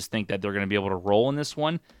points. I just think that they're going to be able to roll in this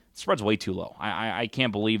one. The spread's way too low. I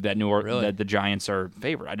can't believe that that the Giants are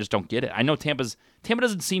favored. I just don't get it. I know Tampa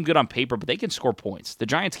doesn't seem good on paper, but they can score points. The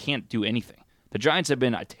Giants can't do anything. The Giants have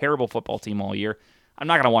been a terrible football team all year. I'm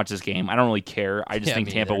not going to watch this game. I don't really care. I just think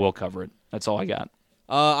Tampa will cover it. That's all I got.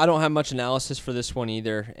 I don't have much analysis for this one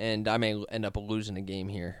either, and I may end up losing a game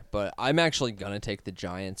here. But I'm actually going to take the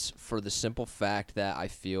Giants for the simple fact that I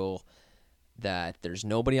feel that there's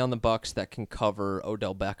nobody on the Bucs that can cover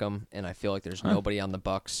Odell Beckham, and I feel like there's nobody on the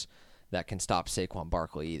Bucs that can stop Saquon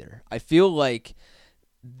Barkley either. I feel like,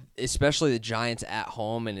 especially the Giants at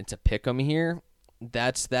home, and it's a pick 'em here,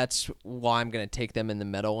 that's why I'm going to take them in the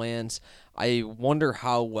Meadowlands. I wonder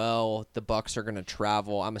how well the Bucs are going to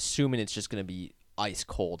travel. I'm assuming it's just going to be ice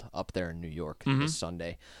cold up there in New York this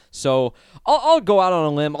Sunday. So I'll go out on a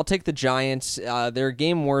limb. I'll take the Giants. They're a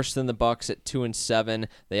game worse than the Bucs at 2-7.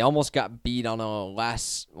 They almost got beat on a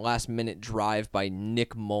last minute drive by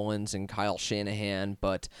Nick Mullins and Kyle Shanahan,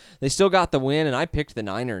 but they still got the win, and I picked the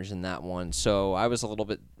Niners in that one. So I was a little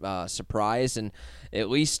bit surprised, and at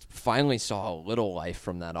least finally saw a little life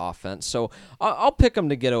from that offense. So I'll pick them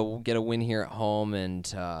to get a win here at home and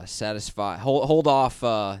hold off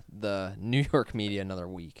the New York media another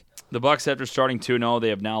week. The Bucs, after starting 2-0, they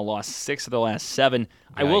have now lost 6 of the last 7.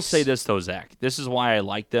 I will say this, though, Zach. This is why I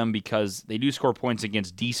like them, because they do score points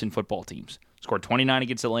against decent football teams. Scored 29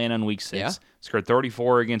 against Atlanta in Week 6. Yeah. Scored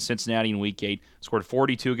 34 against Cincinnati in Week 8. Scored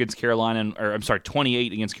 42 against Carolina,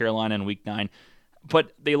 28 against Carolina in Week 9.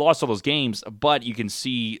 But they lost all those games, but you can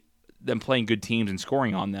see them playing good teams and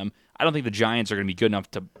scoring on them. I don't think the Giants are going to be good enough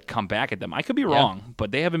to come back at them. I could be wrong, but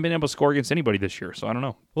they haven't been able to score against anybody this year, so I don't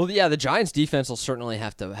know. Well, yeah, the Giants' defense will certainly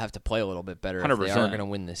have to play a little bit better 100%. If they are going to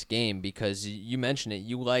win this game, because you mentioned it.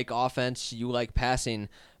 You like offense, you like passing.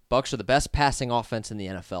 Bucs are the best passing offense in the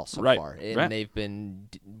NFL so far, and they've been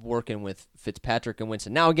working with Fitzpatrick and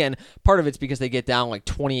Winston. Now, again, part of it's because they get down like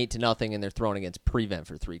 28-0, and they're throwing against Prevent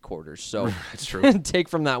for 3 quarters. So it's true. Take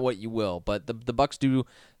from that what you will, but the Bucs do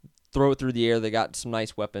throw it through the air. They got some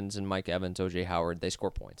nice weapons in Mike Evans, O.J. Howard. They score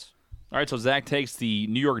points. All right, so Zach takes the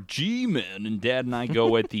New York G-Men, and Dad and I go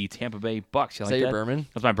with the Tampa Bay Bucs. You like that? Your Berman?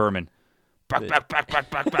 That's my Berman. The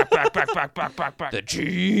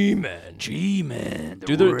G-Men. G-Men.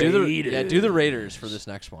 Do the Raiders for this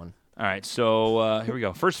next one. All right, so here we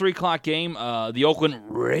go. First 3 o'clock game, the Oakland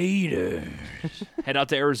Raiders head out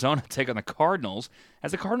to Arizona to take on the Cardinals,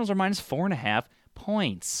 as the Cardinals are minus 4.5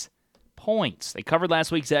 points. They covered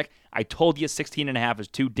last week, Zach. I told you 16.5 is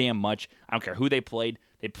too damn much. I don't care who they played.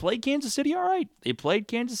 They played Kansas City all right.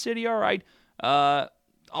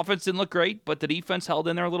 Offense didn't look great, but the defense held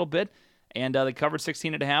in there a little bit, and they covered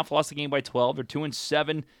 16.5, lost the game by 12. They're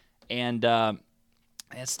 2-7, and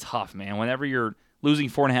it's tough, man. Whenever you're losing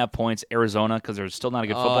 4.5 points, Arizona, because they're still not a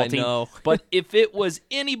good football team. Know. But if it was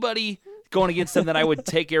anybody going against them that I would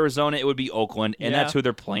take Arizona, it would be Oakland, and that's who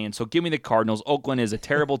they're playing. So give me the Cardinals. Oakland is a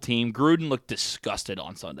terrible team. Gruden looked disgusted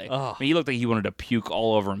on Sunday. I mean, he looked like he wanted to puke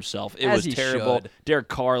all over himself. It was terrible. Should. Derek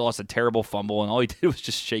Carr lost a terrible fumble, and all he did was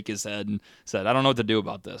just shake his head and said, I don't know what to do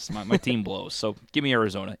about this. My team blows. So give me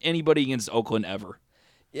Arizona. Anybody against Oakland ever.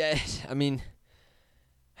 Yeah, I mean,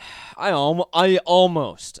 I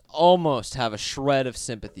almost have a shred of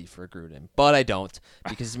sympathy for Gruden, but I don't,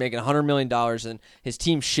 because he's making $100 million and his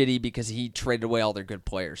team's shitty because he traded away all their good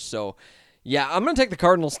players. So, yeah, I'm going to take the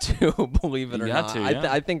Cardinals too, believe it or not.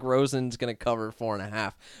 I think Rosen's going to cover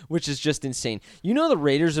 4.5, which is just insane. You know the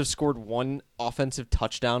Raiders have scored 1 offensive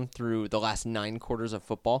touchdown through the last 9 quarters of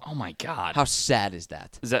football? Oh, my God. How sad is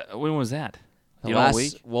that? When was that?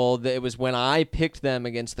 Week? Well, it was when I picked them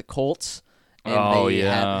against the Colts. And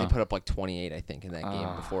they put up like 28, I think, in that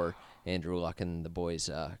game before Andrew Luck and the boys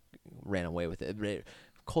ran away with it.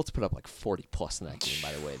 Colts put up like 40-plus in that game,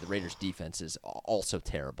 by the way. The Raiders' defense is also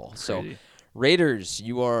terrible. Crazy. So, Raiders,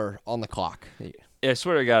 you are on the clock. Yeah, I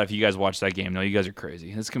swear to God, if you guys watch that game, no, you guys are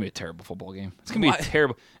crazy. It's going to be a terrible football game. It's going to be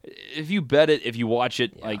terrible. If you bet it, if you watch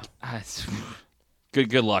it,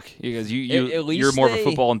 Good luck. You're more of a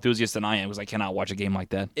football enthusiast than I am, because I cannot watch a game like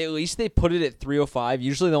that. At least they put it at 3:05.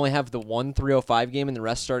 Usually they only have the one 3:05 game, and the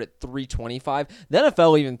rest start at 3:25. The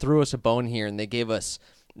NFL even threw us a bone here, and they gave us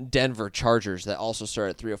Denver Chargers that also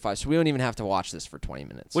start at 3:05. So we don't even have to watch this for 20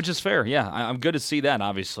 minutes. Which is fair. Yeah, I'm good to see that,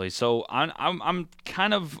 obviously. So I'm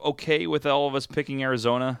kind of okay with all of us picking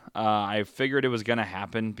Arizona. I figured it was going to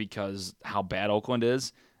happen because how bad Oakland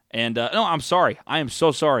is. And no, I'm sorry. I am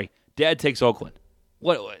so sorry. Dad takes Oakland.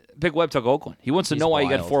 What? Big Web took Oakland. He wants to know why he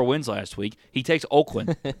got 4 wins last week. He takes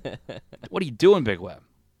Oakland. What are you doing, Big Web?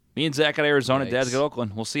 Me and Zach got Arizona. Dad's got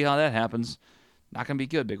Oakland. We'll see how that happens. Not going to be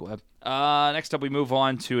good, Big Web. Next up, we move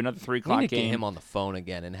on to another 3 o'clock game. We need to get him on the phone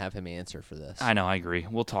again and have him answer for this. I know, I agree.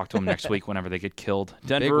 We'll talk to him next week whenever they get killed.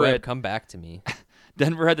 Big Web, come back to me.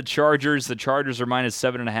 Denver had the Chargers. The Chargers are minus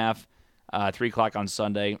 7.5, 3 o'clock on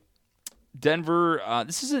Sunday. Denver,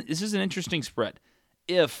 this is an interesting spread.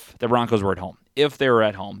 If the Broncos were at home. If they were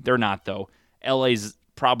at home. They're not, though. LA's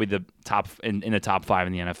probably the top in the top 5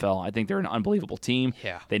 in the NFL. I think they're an unbelievable team.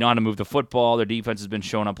 Yeah. They know how to move the football. Their defense has been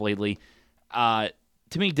showing up lately. To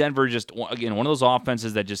me, Denver just, again, one of those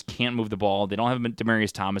offenses that just can't move the ball. They don't have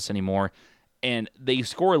Demaryius Thomas anymore. And they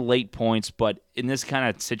score late points, but in this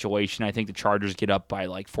kind of situation, I think the Chargers get up by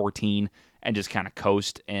like 14, and just kind of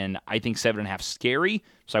coast. And I think 7.5 scary,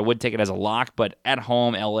 so I would take it as a lock. But at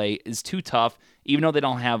home, LA is too tough. Even though they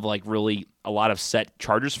don't have like really a lot of set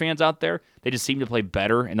Chargers fans out there, they just seem to play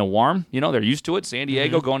better in the warm. They're used to it. San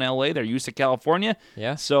Diego, going to LA, they're used to California.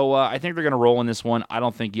 Yeah. So I think they're going to roll in this one. I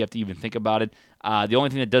don't think you have to even think about it. The only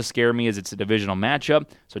thing that does scare me is it's a divisional matchup,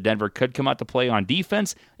 so Denver could come out to play on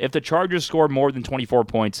defense. If the Chargers score more than 24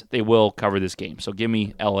 points, they will cover this game. So give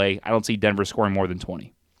me LA. I don't see Denver scoring more than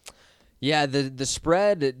 20. Yeah, the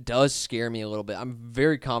spread does scare me a little bit. I'm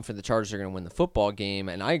very confident the Chargers are going to win the football game,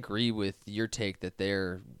 and I agree with your take that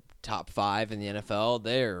they're top 5 in the NFL.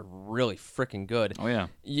 They're really freaking good. Oh, yeah.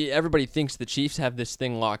 Everybody thinks the Chiefs have this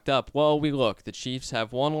thing locked up. Well, the Chiefs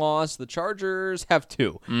have 1 loss. The Chargers have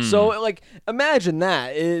 2. So, imagine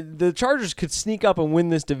that. The Chargers could sneak up and win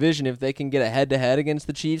this division if they can get a head-to-head against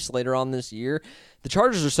the Chiefs later on this year. The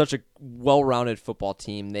Chargers are such a well-rounded football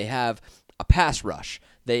team. They have a pass rush.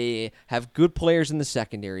 They have good players in the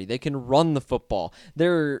secondary. They can run the football.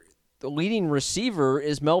 Their leading receiver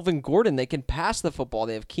is Melvin Gordon. They can pass the football.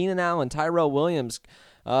 They have Keenan Allen, Tyrell Williams.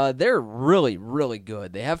 They're really, really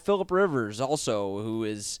good. They have Phillip Rivers also, who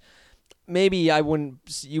is maybe you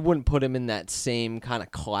wouldn't put him in that same kind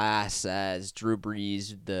of class as Drew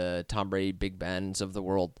Brees, the Tom Brady, Big Bens of the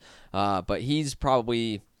world. But he's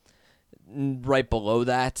probably right below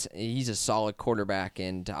that. He's a solid quarterback,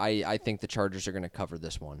 and I think the Chargers are going to cover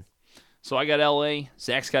this one. So I got L.A.,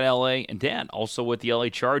 Zach's got L.A., and Dan also with the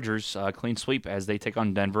L.A. Chargers, clean sweep as they take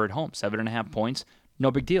on Denver at home. 7.5 points,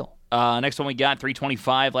 no big deal. Next one we got,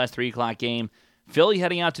 3:25, last 3 o'clock game. Philly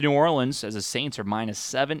heading out to New Orleans as the Saints are minus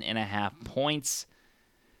 7.5 points.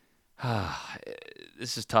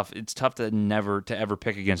 This is tough. It's tough to ever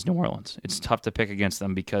pick against New Orleans. It's tough to pick against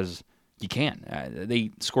them because you can.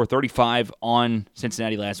 They scored 35 on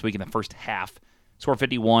Cincinnati last week in the first half. Scored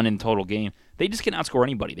 51 in total game. They just cannot score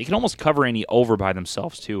anybody. They can almost cover any over by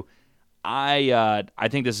themselves too. I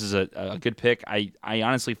think this is a good pick. I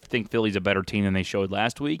honestly think Philly's a better team than they showed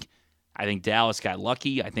last week. I think Dallas got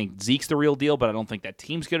lucky. I think Zeke's the real deal, but I don't think that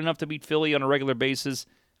team's good enough to beat Philly on a regular basis.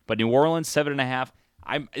 But New Orleans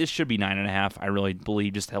 7.5. This should be 9.5. I really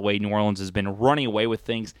believe just the way New Orleans has been running away with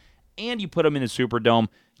things. And you put them in the Superdome.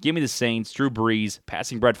 Give me the Saints. Drew Brees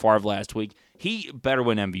passing Brett Favre last week. He better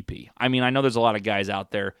win MVP. I mean, I know there's a lot of guys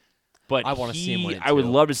out there, but I want to see him win it I would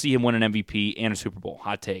too. love to see him win an MVP and a Super Bowl.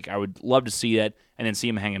 Hot take. I would love to see that, and then see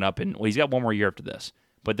him hang it up. And he's got one more year after this,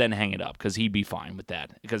 but then hang it up because he'd be fine with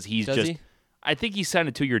that because he's Does just. he? I think he signed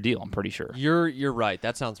a 2-year deal. I'm pretty sure. You're right.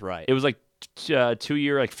 That sounds right. It was like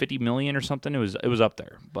 2-year, like $50 million or something. It was up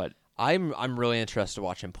there, but. I'm really interested to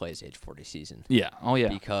watch him play his age 40 season. Yeah. Oh, yeah.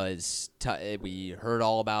 Because we heard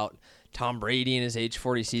all about Tom Brady in his age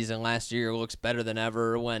 40 season last year. Looks better than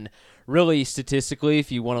ever when really statistically,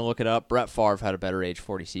 if you want to look it up, Brett Favre had a better age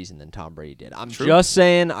 40 season than Tom Brady did. I'm just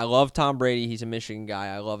saying, I love Tom Brady. He's a Michigan guy.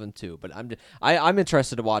 I love him too. But I'm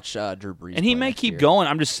interested to watch Drew Brees. And he may keep going.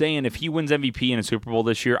 I'm just saying, if he wins MVP in a Super Bowl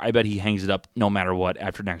this year, I bet he hangs it up no matter what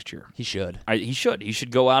after next year. He should. He should. He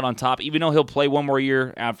should go out on top, even though he'll play one more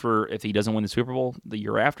year after if he doesn't win the Super Bowl the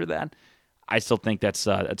year after that. I still think that's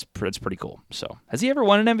pretty cool. So, has he ever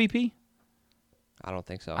won an MVP? I don't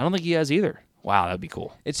think so. I don't think he has either. Wow, that'd be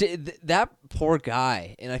cool. It's that poor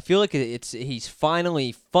guy, and I feel like he's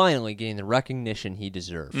finally getting the recognition he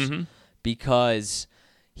deserves because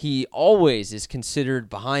he always is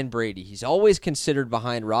considered behind Brady. He's always considered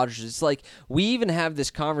behind Rodgers. It's like we even have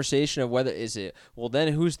this conversation of whether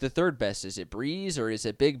then who's the third best? Is it Brees or is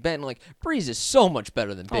it Big Ben? Like Brees is so much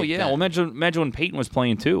better than Big Ben. Oh yeah, well imagine when Peyton was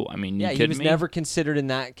playing too. I mean, he was never considered in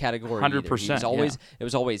that category. 100%. It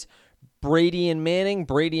was always Brady and Manning,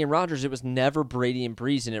 Brady and Rodgers. It was never Brady and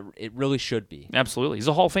Brees, and it really should be. Absolutely. He's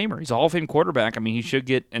a Hall of Famer. He's a Hall of Fame quarterback. I mean, he should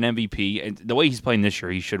get an MVP. And the way he's playing this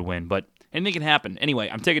year, he should win. But anything can happen. Anyway,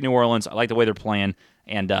 I'm taking New Orleans. I like the way they're playing,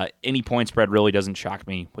 and any point spread really doesn't shock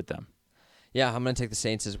me with them. Yeah, I'm going to take the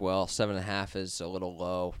Saints as well. 7.5 is a little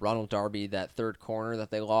low. Ronald Darby, that third corner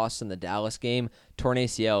that they lost in the Dallas game, torn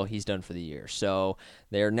ACL, he's done for the year. So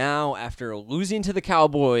they're now, after losing to the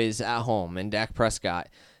Cowboys at home and Dak Prescott,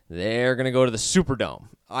 they're going to go to the Superdome.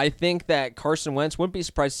 I think that Carson Wentz wouldn't be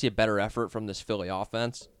surprised to see a better effort from this Philly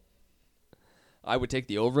offense. I would take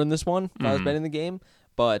the over in this one if I was betting the game.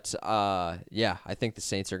 But, yeah, I think the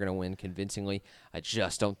Saints are going to win convincingly. I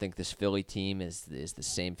just don't think this Philly team is the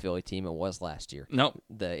same Philly team it was last year. Nope.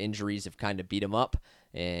 The injuries have kind of beat them up,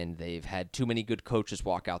 and they've had too many good coaches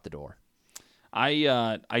walk out the door.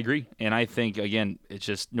 I agree, and I think, again, it's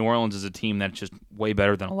just New Orleans is a team that's just way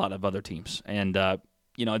better than a lot of other teams. And,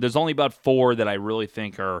 there's only about 4 that I really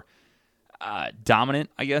think are dominant,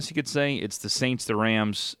 I guess you could say. It's the Saints, the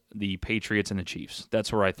Rams, the Patriots, and the Chiefs.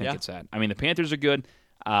 That's where I think it's at. I mean, the Panthers are good.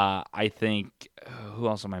 I think, who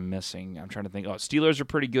else am I missing? I'm trying to think. Steelers are a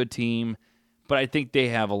pretty good team, but I think they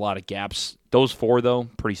have a lot of gaps. Those 4, though,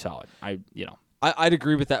 pretty solid. I'd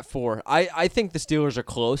agree with that 4. I think the Steelers are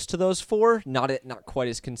close to those 4, not quite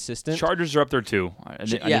as consistent. Chargers are up there too. I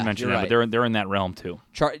didn't mention that, right. but they're in that realm too.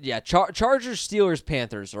 Chargers, Steelers,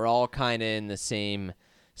 Panthers are all kind of in the same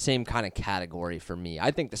kind of category for me. I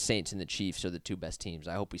think the Saints and the Chiefs are the 2 best teams.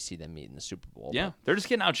 I hope we see them meet in the Super Bowl. Yeah, they're just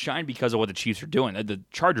getting outshined because of what the Chiefs are doing. The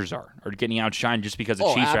Chargers are getting outshined just because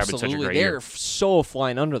the Chiefs are having such a great year. They're so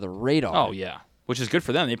flying under the radar. Oh yeah. Which is good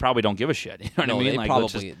for them. They probably don't give a shit. You know what I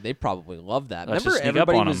mean? They probably love that. Let's Remember, just sneak up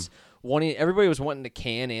on everybody was wanting to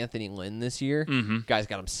can Anthony Lynn this year. Mm-hmm. Guys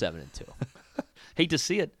got him 7-2. Hate to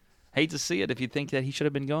see it. If you think that he should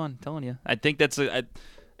have been gone. I'm telling you. I think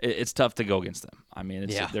it's tough to go against them. I mean,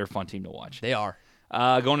 they're a fun team to watch. They are.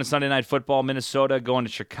 Going to Sunday Night Football, Minnesota going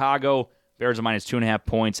to Chicago. Bears are minus 2.5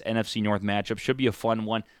 points. NFC North matchup should be a fun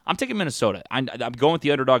one. I'm taking Minnesota. I'm going with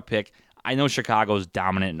the underdog pick. I know Chicago's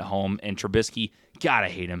dominant at home, and Trubisky, gotta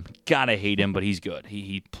hate him, but he's good.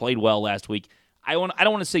 He played well last week. I don't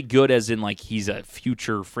want to say good as in like he's a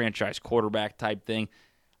future franchise quarterback type thing.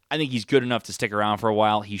 I think he's good enough to stick around for a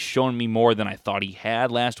while. He's shown me more than I thought he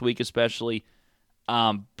had last week, especially.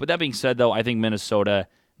 But that being said, though, I think Minnesota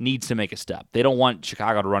needs to make a step. They don't want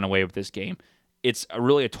Chicago to run away with this game. It's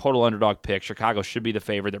really a total underdog pick. Chicago should be the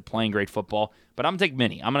favorite. They're playing great football, but I'm gonna take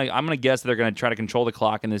Minnie. I'm gonna guess that they're gonna try to control the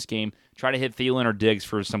clock in this game, try to hit Thielen or Diggs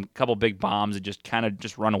for some couple big bombs and just kind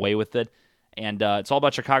of run away with it. And it's all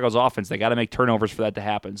about Chicago's offense. They got to make turnovers for that to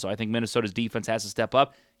happen. So I think Minnesota's defense has to step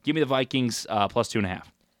up. Give me the Vikings plus 2.5.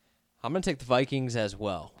 I'm gonna take the Vikings as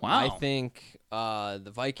well. Wow. I think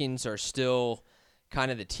the Vikings are still kind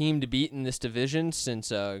of the team to beat in this division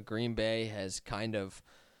since Green Bay has kind of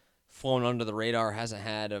flown under the radar, hasn't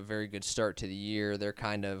had a very good start to the year. They're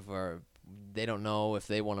kind of they don't know if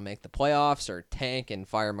they want to make the playoffs or tank and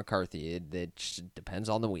fire McCarthy. It just depends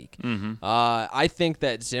on the week. Mm-hmm. I think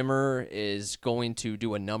that Zimmer is going to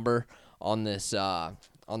do a number on this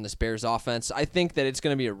Bears offense. I think that it's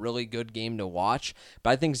going to be a really good game to watch,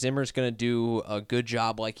 but I think Zimmer's going to do a good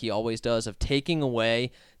job like he always does of taking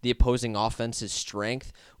away the opposing offense's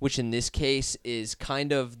strength, which in this case is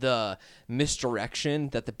kind of the misdirection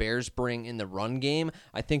that the Bears bring in the run game.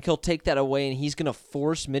 I think he'll take that away, and he's going to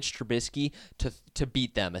force Mitch Trubisky to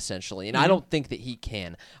beat them, essentially. And I don't think that he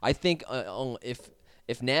can. I think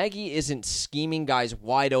if Nagy isn't scheming guys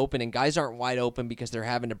wide open, and guys aren't wide open because they're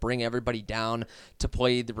having to bring everybody down to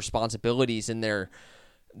play the responsibilities in their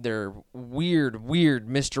weird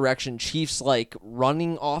misdirection Chiefs-like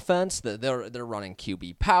running offense, they're running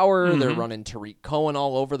QB power, they're running Tariq Cohen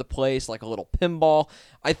all over the place like a little pinball.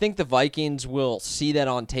 I think the Vikings will see that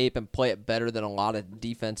on tape and play it better than a lot of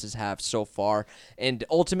defenses have so far. And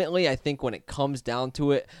ultimately, I think when it comes down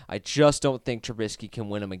to it, I just don't think Trubisky can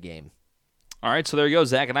win them a game. All right, so there you go.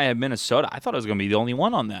 Zach and I have Minnesota. I thought I was going to be the only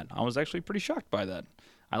one on that. I was actually pretty shocked by that.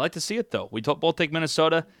 I like to see it, though. We both take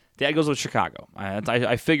Minnesota. Dad goes with Chicago.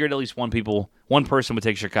 I figured at least one person would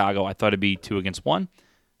take Chicago. I thought it'd be 2 against 1.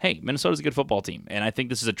 Hey, Minnesota's a good football team, and I think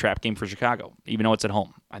this is a trap game for Chicago, even though it's at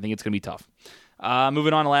home. I think it's going to be tough.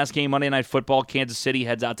 Moving on to last game, Monday Night Football. Kansas City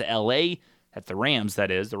heads out to L.A. That's the Rams,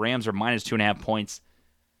 that is. The Rams are minus 2.5 points.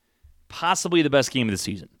 Possibly the best game of the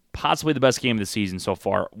season. So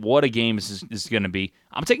far. What a game this is going to be.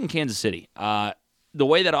 I'm taking Kansas City. The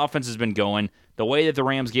way that offense has been going, the way that the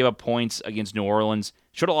Rams gave up points against New Orleans,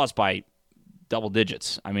 should have lost by double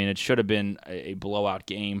digits. I mean, it should have been a blowout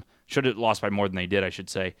game. Should have lost by more than they did, I should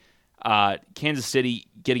say. Kansas City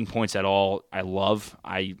getting points at all, I love.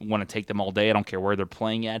 I want to take them all day. I don't care where they're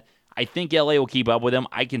playing at. I think LA will keep up with them.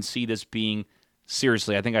 I can see this being,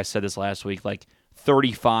 seriously, I think I said this last week, like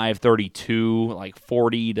 35-32, like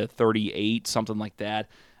 40-38, something like that.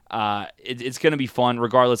 It's going to be fun.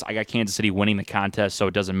 Regardless, I got Kansas City winning the contest, so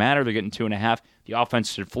it doesn't matter. They're getting 2.5. The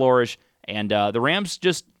offense should flourish. And the Rams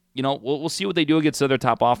just, we'll see what they do against the other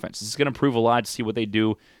top offense. It's going to prove a lot to see what they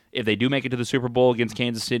do. If they do make it to the Super Bowl against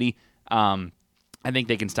Kansas City, I think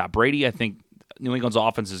they can stop Brady. I think New England's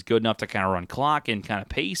offense is good enough to kind of run clock and kind of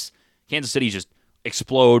pace. Kansas City just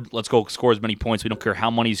explode. Let's go score as many points. We don't care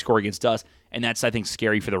how many you score against us. And that's, I think,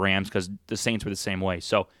 scary for the Rams because the Saints were the same way.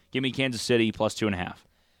 So give me Kansas City plus 2.5.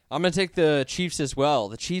 I'm going to take the Chiefs as well.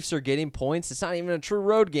 The Chiefs are getting points. It's not even a true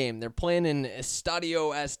road game. They're playing in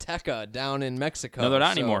Estadio Azteca down in Mexico. No, they're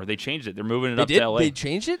not anymore. They changed it. They're moving it up to LA. They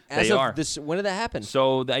changed it? They are. When did that happen?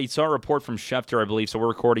 So I saw a report from Schefter, I believe. So we're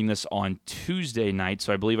recording this on Tuesday night.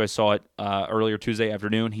 So I believe I saw it earlier Tuesday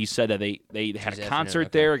afternoon. He said that they had a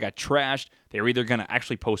concert there. It got trashed. They were either going to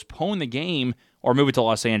actually postpone the game or move it to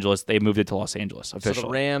Los Angeles. They moved it to Los Angeles officially. So the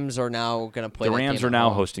Rams are now going to play The Rams are now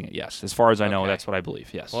hosting it, yes. As far as I know, that's what I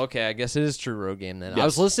believe, yes. Okay, I guess it is a true road game then. Yes. I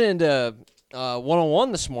was listening to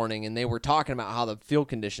 101 this morning, and they were talking about how the field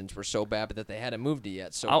conditions were so bad, but that they hadn't moved it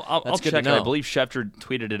yet. So I'll that's good check to it. know. I believe Schefter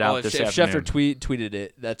tweeted it out this if afternoon. Schefter tweeted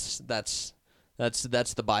it, that's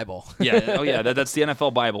the Bible. Yeah, that's the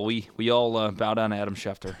NFL Bible. We all bow down to Adam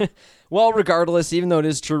Schefter. Well, regardless, even though it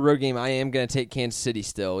is a true road game, I am going to take Kansas City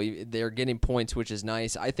still. They're getting points, which is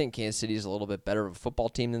nice. I think Kansas City is a little bit better of a football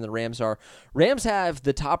team than the Rams are. Rams have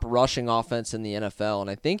the top rushing offense in the NFL, and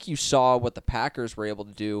I think you saw what the Packers were able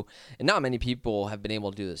to do, and not many people have been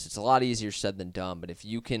able to do this. It's a lot easier said than done, but if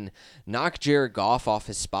you can knock Jared Goff off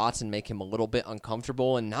his spots and make him a little bit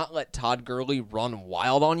uncomfortable and not let Todd Gurley run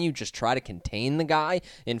wild on you, just try to contain the guy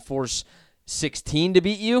and force 16 to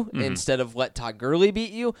beat you instead of let Todd Gurley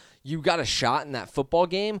beat you, you got a shot in that football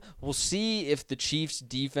game. We'll see if the Chiefs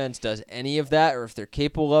defense does any of that or if they're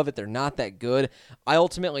capable of it. They're not that good. I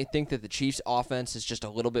ultimately think that the Chiefs offense is just a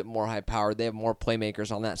little bit more high-powered. They have more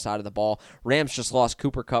playmakers on that side of the ball. Rams just lost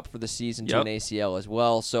Cooper Kupp for the season to an ACL as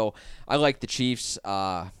well. So I like the Chiefs,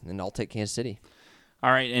 and I'll take Kansas City.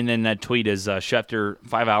 All right, and then that tweet is Schefter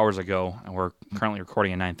 5 hours ago, and we're currently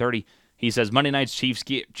recording at 9:30. He says Monday night's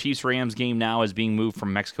Chiefs-Rams game now is being moved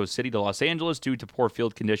from Mexico City to Los Angeles due to poor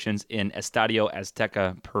field conditions in Estadio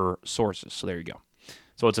Azteca per sources. So there you go.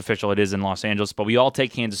 So it's official. It is in Los Angeles. But we all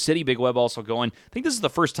take Kansas City. Big Web also going. I think this is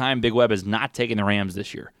the first time Big Web has not taken the Rams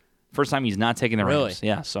this year. First time he's not taking the Rams.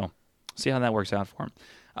 Yeah, so see how that works out for him.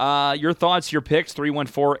 Your thoughts, your picks,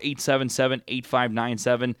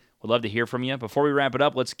 314-877-8597. Would love to hear from you. Before we wrap it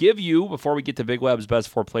up, let's give you, before we get to Big Web's best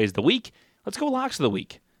 4 plays of the week, let's go locks of the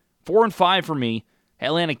week. 4 and 5 for me.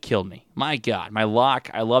 Atlanta killed me. My God. My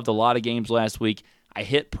lock. I loved a lot of games last week. I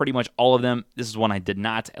hit pretty much all of them. This is one I did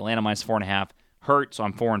not. Atlanta minus 4.5. Hurt, so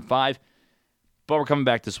I'm 4 and 5. But we're coming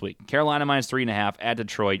back this week. Carolina minus 3.5 at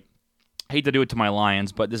Detroit. I hate to do it to my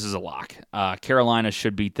Lions, but this is a lock. Carolina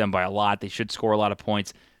should beat them by a lot. They should score a lot of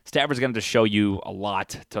points. Stafford's going to have to show you a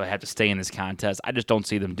lot to have to stay in this contest. I just don't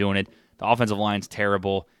see them doing it. The offensive line's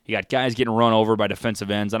terrible. You got guys getting run over by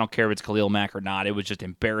defensive ends. I don't care if it's Khalil Mack or not. It was just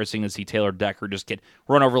embarrassing to see Taylor Decker just get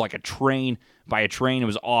run over like a train by a train. It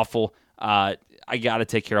was awful. I got to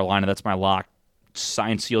take Carolina. That's my lock.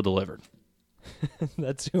 Signed, sealed, delivered.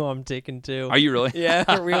 That's who I'm taking too. Are you really? Yeah,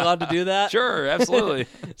 are we allowed to do that? Sure, absolutely.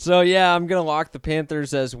 So, yeah, I'm going to lock the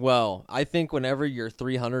Panthers as well. I think whenever you're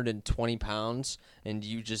 320 pounds and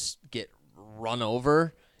you just get run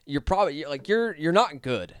over, you're probably you're not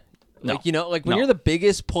good. No. When you're the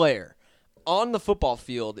biggest player on the football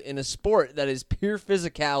field in a sport that is pure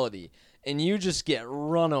physicality and you just get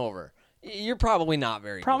run over, you're probably not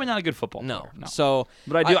very Probably good. not a good football No. player. No. So,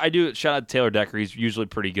 But I do shout out to Taylor Decker. He's usually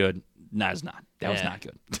pretty good. No, it's not. That was not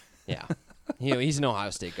good. Yeah. He's an Ohio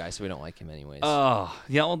State guy, so we don't like him anyways. Oh,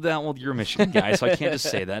 yeah, well, you're a Michigan guy, so I can't just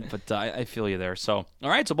say that, but I feel you there. So, all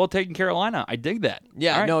right, so both taking Carolina. I dig that.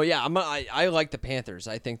 Yeah, All right. no, yeah, I like the Panthers.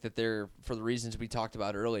 I think that they're, for the reasons we talked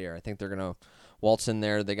about earlier, I think they're going to waltz in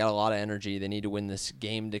there. They got a lot of energy. They need to win this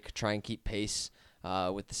game to try and keep pace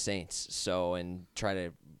with the Saints, and try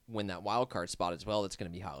to win that wild card spot as well. That's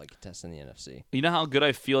going to be highly contested in the NFC. You know how good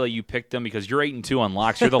I feel that you picked them because you're 8-2 on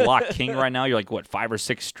locks. You're the lock king right now. You're like, what, 5 or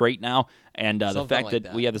 6 straight now? And the fact like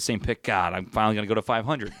that we have the same pick, God, I'm finally going to go to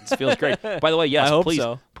 500. It feels great. By the way, yes, I hope please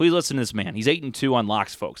so. Please listen to this man. He's 8-2 on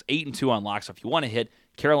locks, folks. 8-2 on locks. So if you want to hit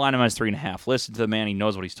Carolina minus 3.5, listen to the man. He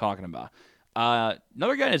knows what he's talking about.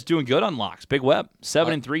 Another guy that's doing good on locks, Big Web,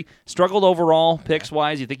 7-3. Struggled overall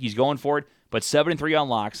picks-wise. You think he's going for it, but 7-3 on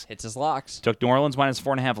locks. Hits his locks. Took New Orleans minus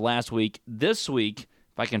 4.5 last week. This week,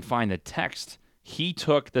 if I can find the text, he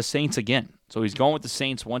took the Saints again. So he's going with the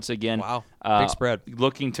Saints once again. Wow. Big spread.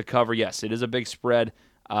 Looking to cover. Yes, it is a big spread.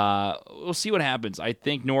 We'll see what happens. I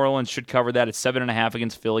think New Orleans should cover that at 7.5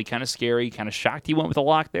 against Philly. Kind of scary. Kind of shocked he went with a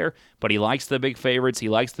lock there. But he likes the big favorites. He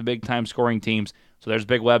likes the big-time scoring teams. So there's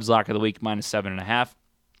Big Web's lock of the week, minus 7.5.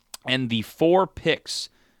 And the 4 picks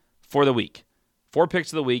for the week. 4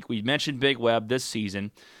 picks of the week. We mentioned Big Web this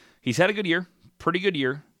season. He's had a good year. Pretty good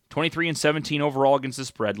year. 23-17 overall against the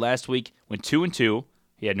spread. Last week went 2-2.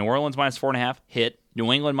 He had New Orleans minus 4.5, hit.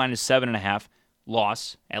 New England minus 7.5,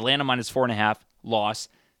 loss. Atlanta minus 4.5, loss.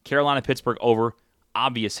 Carolina, Pittsburgh over,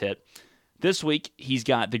 obvious hit. This week, he's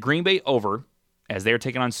got the Green Bay over, as they're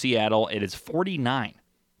taking on Seattle. It is 49.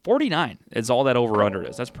 49 is all that over-under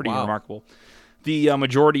is. That's pretty remarkable. The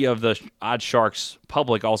majority of the Odd Sharks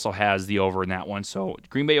public also has the over in that one. So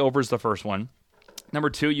Green Bay over is the first one. Number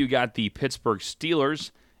 2, you got the Pittsburgh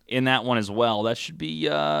Steelers in that one as well. That should be,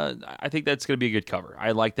 I think that's going to be a good cover.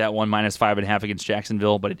 I like that one, -5.5 against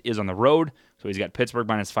Jacksonville, but it is on the road. So he's got Pittsburgh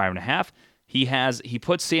 -5.5. He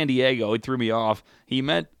put San Diego. He threw me off. He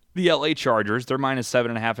meant the LA Chargers. They're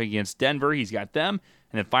 -7.5 against Denver. He's got them.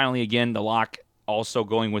 And then finally, again, the lock also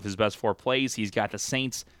going with his best 4 plays. He's got the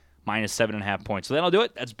Saints -7.5 points. So that'll do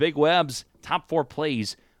it. That's Big Web's top 4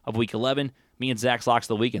 plays of Week 11. Me and Zach's Locks of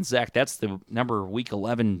the Week. And Zach, that's the number Week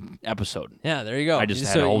 11 episode. Yeah, there you go. I just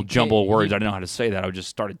had a whole jumble of words. I didn't know how to say that. I just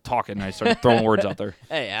started talking, and I started throwing words out there.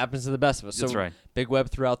 Hey, it happens to the best of us. That's right. Big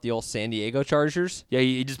Web threw out the old San Diego Chargers. Yeah,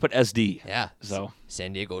 he just put SD. Yeah. So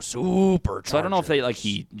San Diego Super Chargers. So I don't know if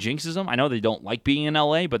he jinxes them. I know they don't like being in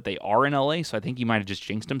LA, but they are in LA, so I think he might have just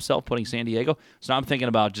jinxed himself putting San Diego. So I'm thinking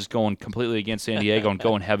about just going completely against San Diego and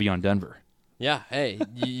going heavy on Denver. Yeah, hey,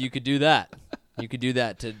 you could do that. You could do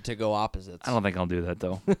that to go opposites. I don't think I'll do that,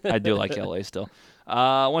 though. I do like LA still.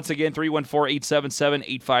 Once again,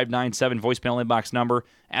 314-877-8597, voicemail inbox number,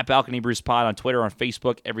 at Balcony Brews Pod on Twitter, on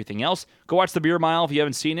Facebook, everything else. Go watch the Beer Mile if you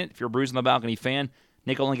haven't seen it. If you're a Brews on the Balcony fan,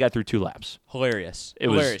 Nick only got through 2 laps. Hilarious. It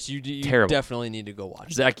was You terrible. definitely need to go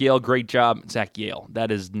watch Zach Yale, great job. Zach Yale,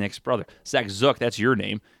 that is Nick's brother. Zach Zook, that's your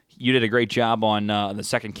name. You did a great job on the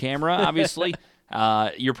second camera, obviously.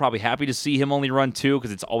 You're probably happy to see him only run 2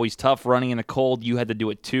 because it's always tough running in the cold. You had to do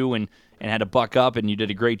it 2 and had to buck up, and you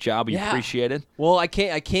did a great job. You appreciate it. Well, I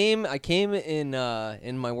came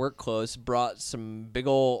in my work clothes. Brought some big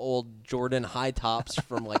old Jordan high tops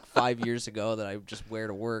from like 5 years ago that I just wear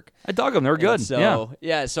to work. I dug them. They were good. So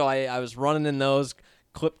so I was running in those,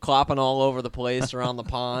 clopping all over the place around the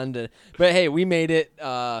pond. But hey, we made it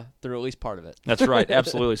through at least part of it. That's right.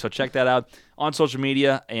 Absolutely. So check that out on social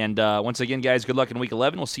media. And once again, guys, good luck in Week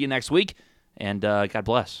 11. We'll see you next week. And God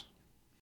bless.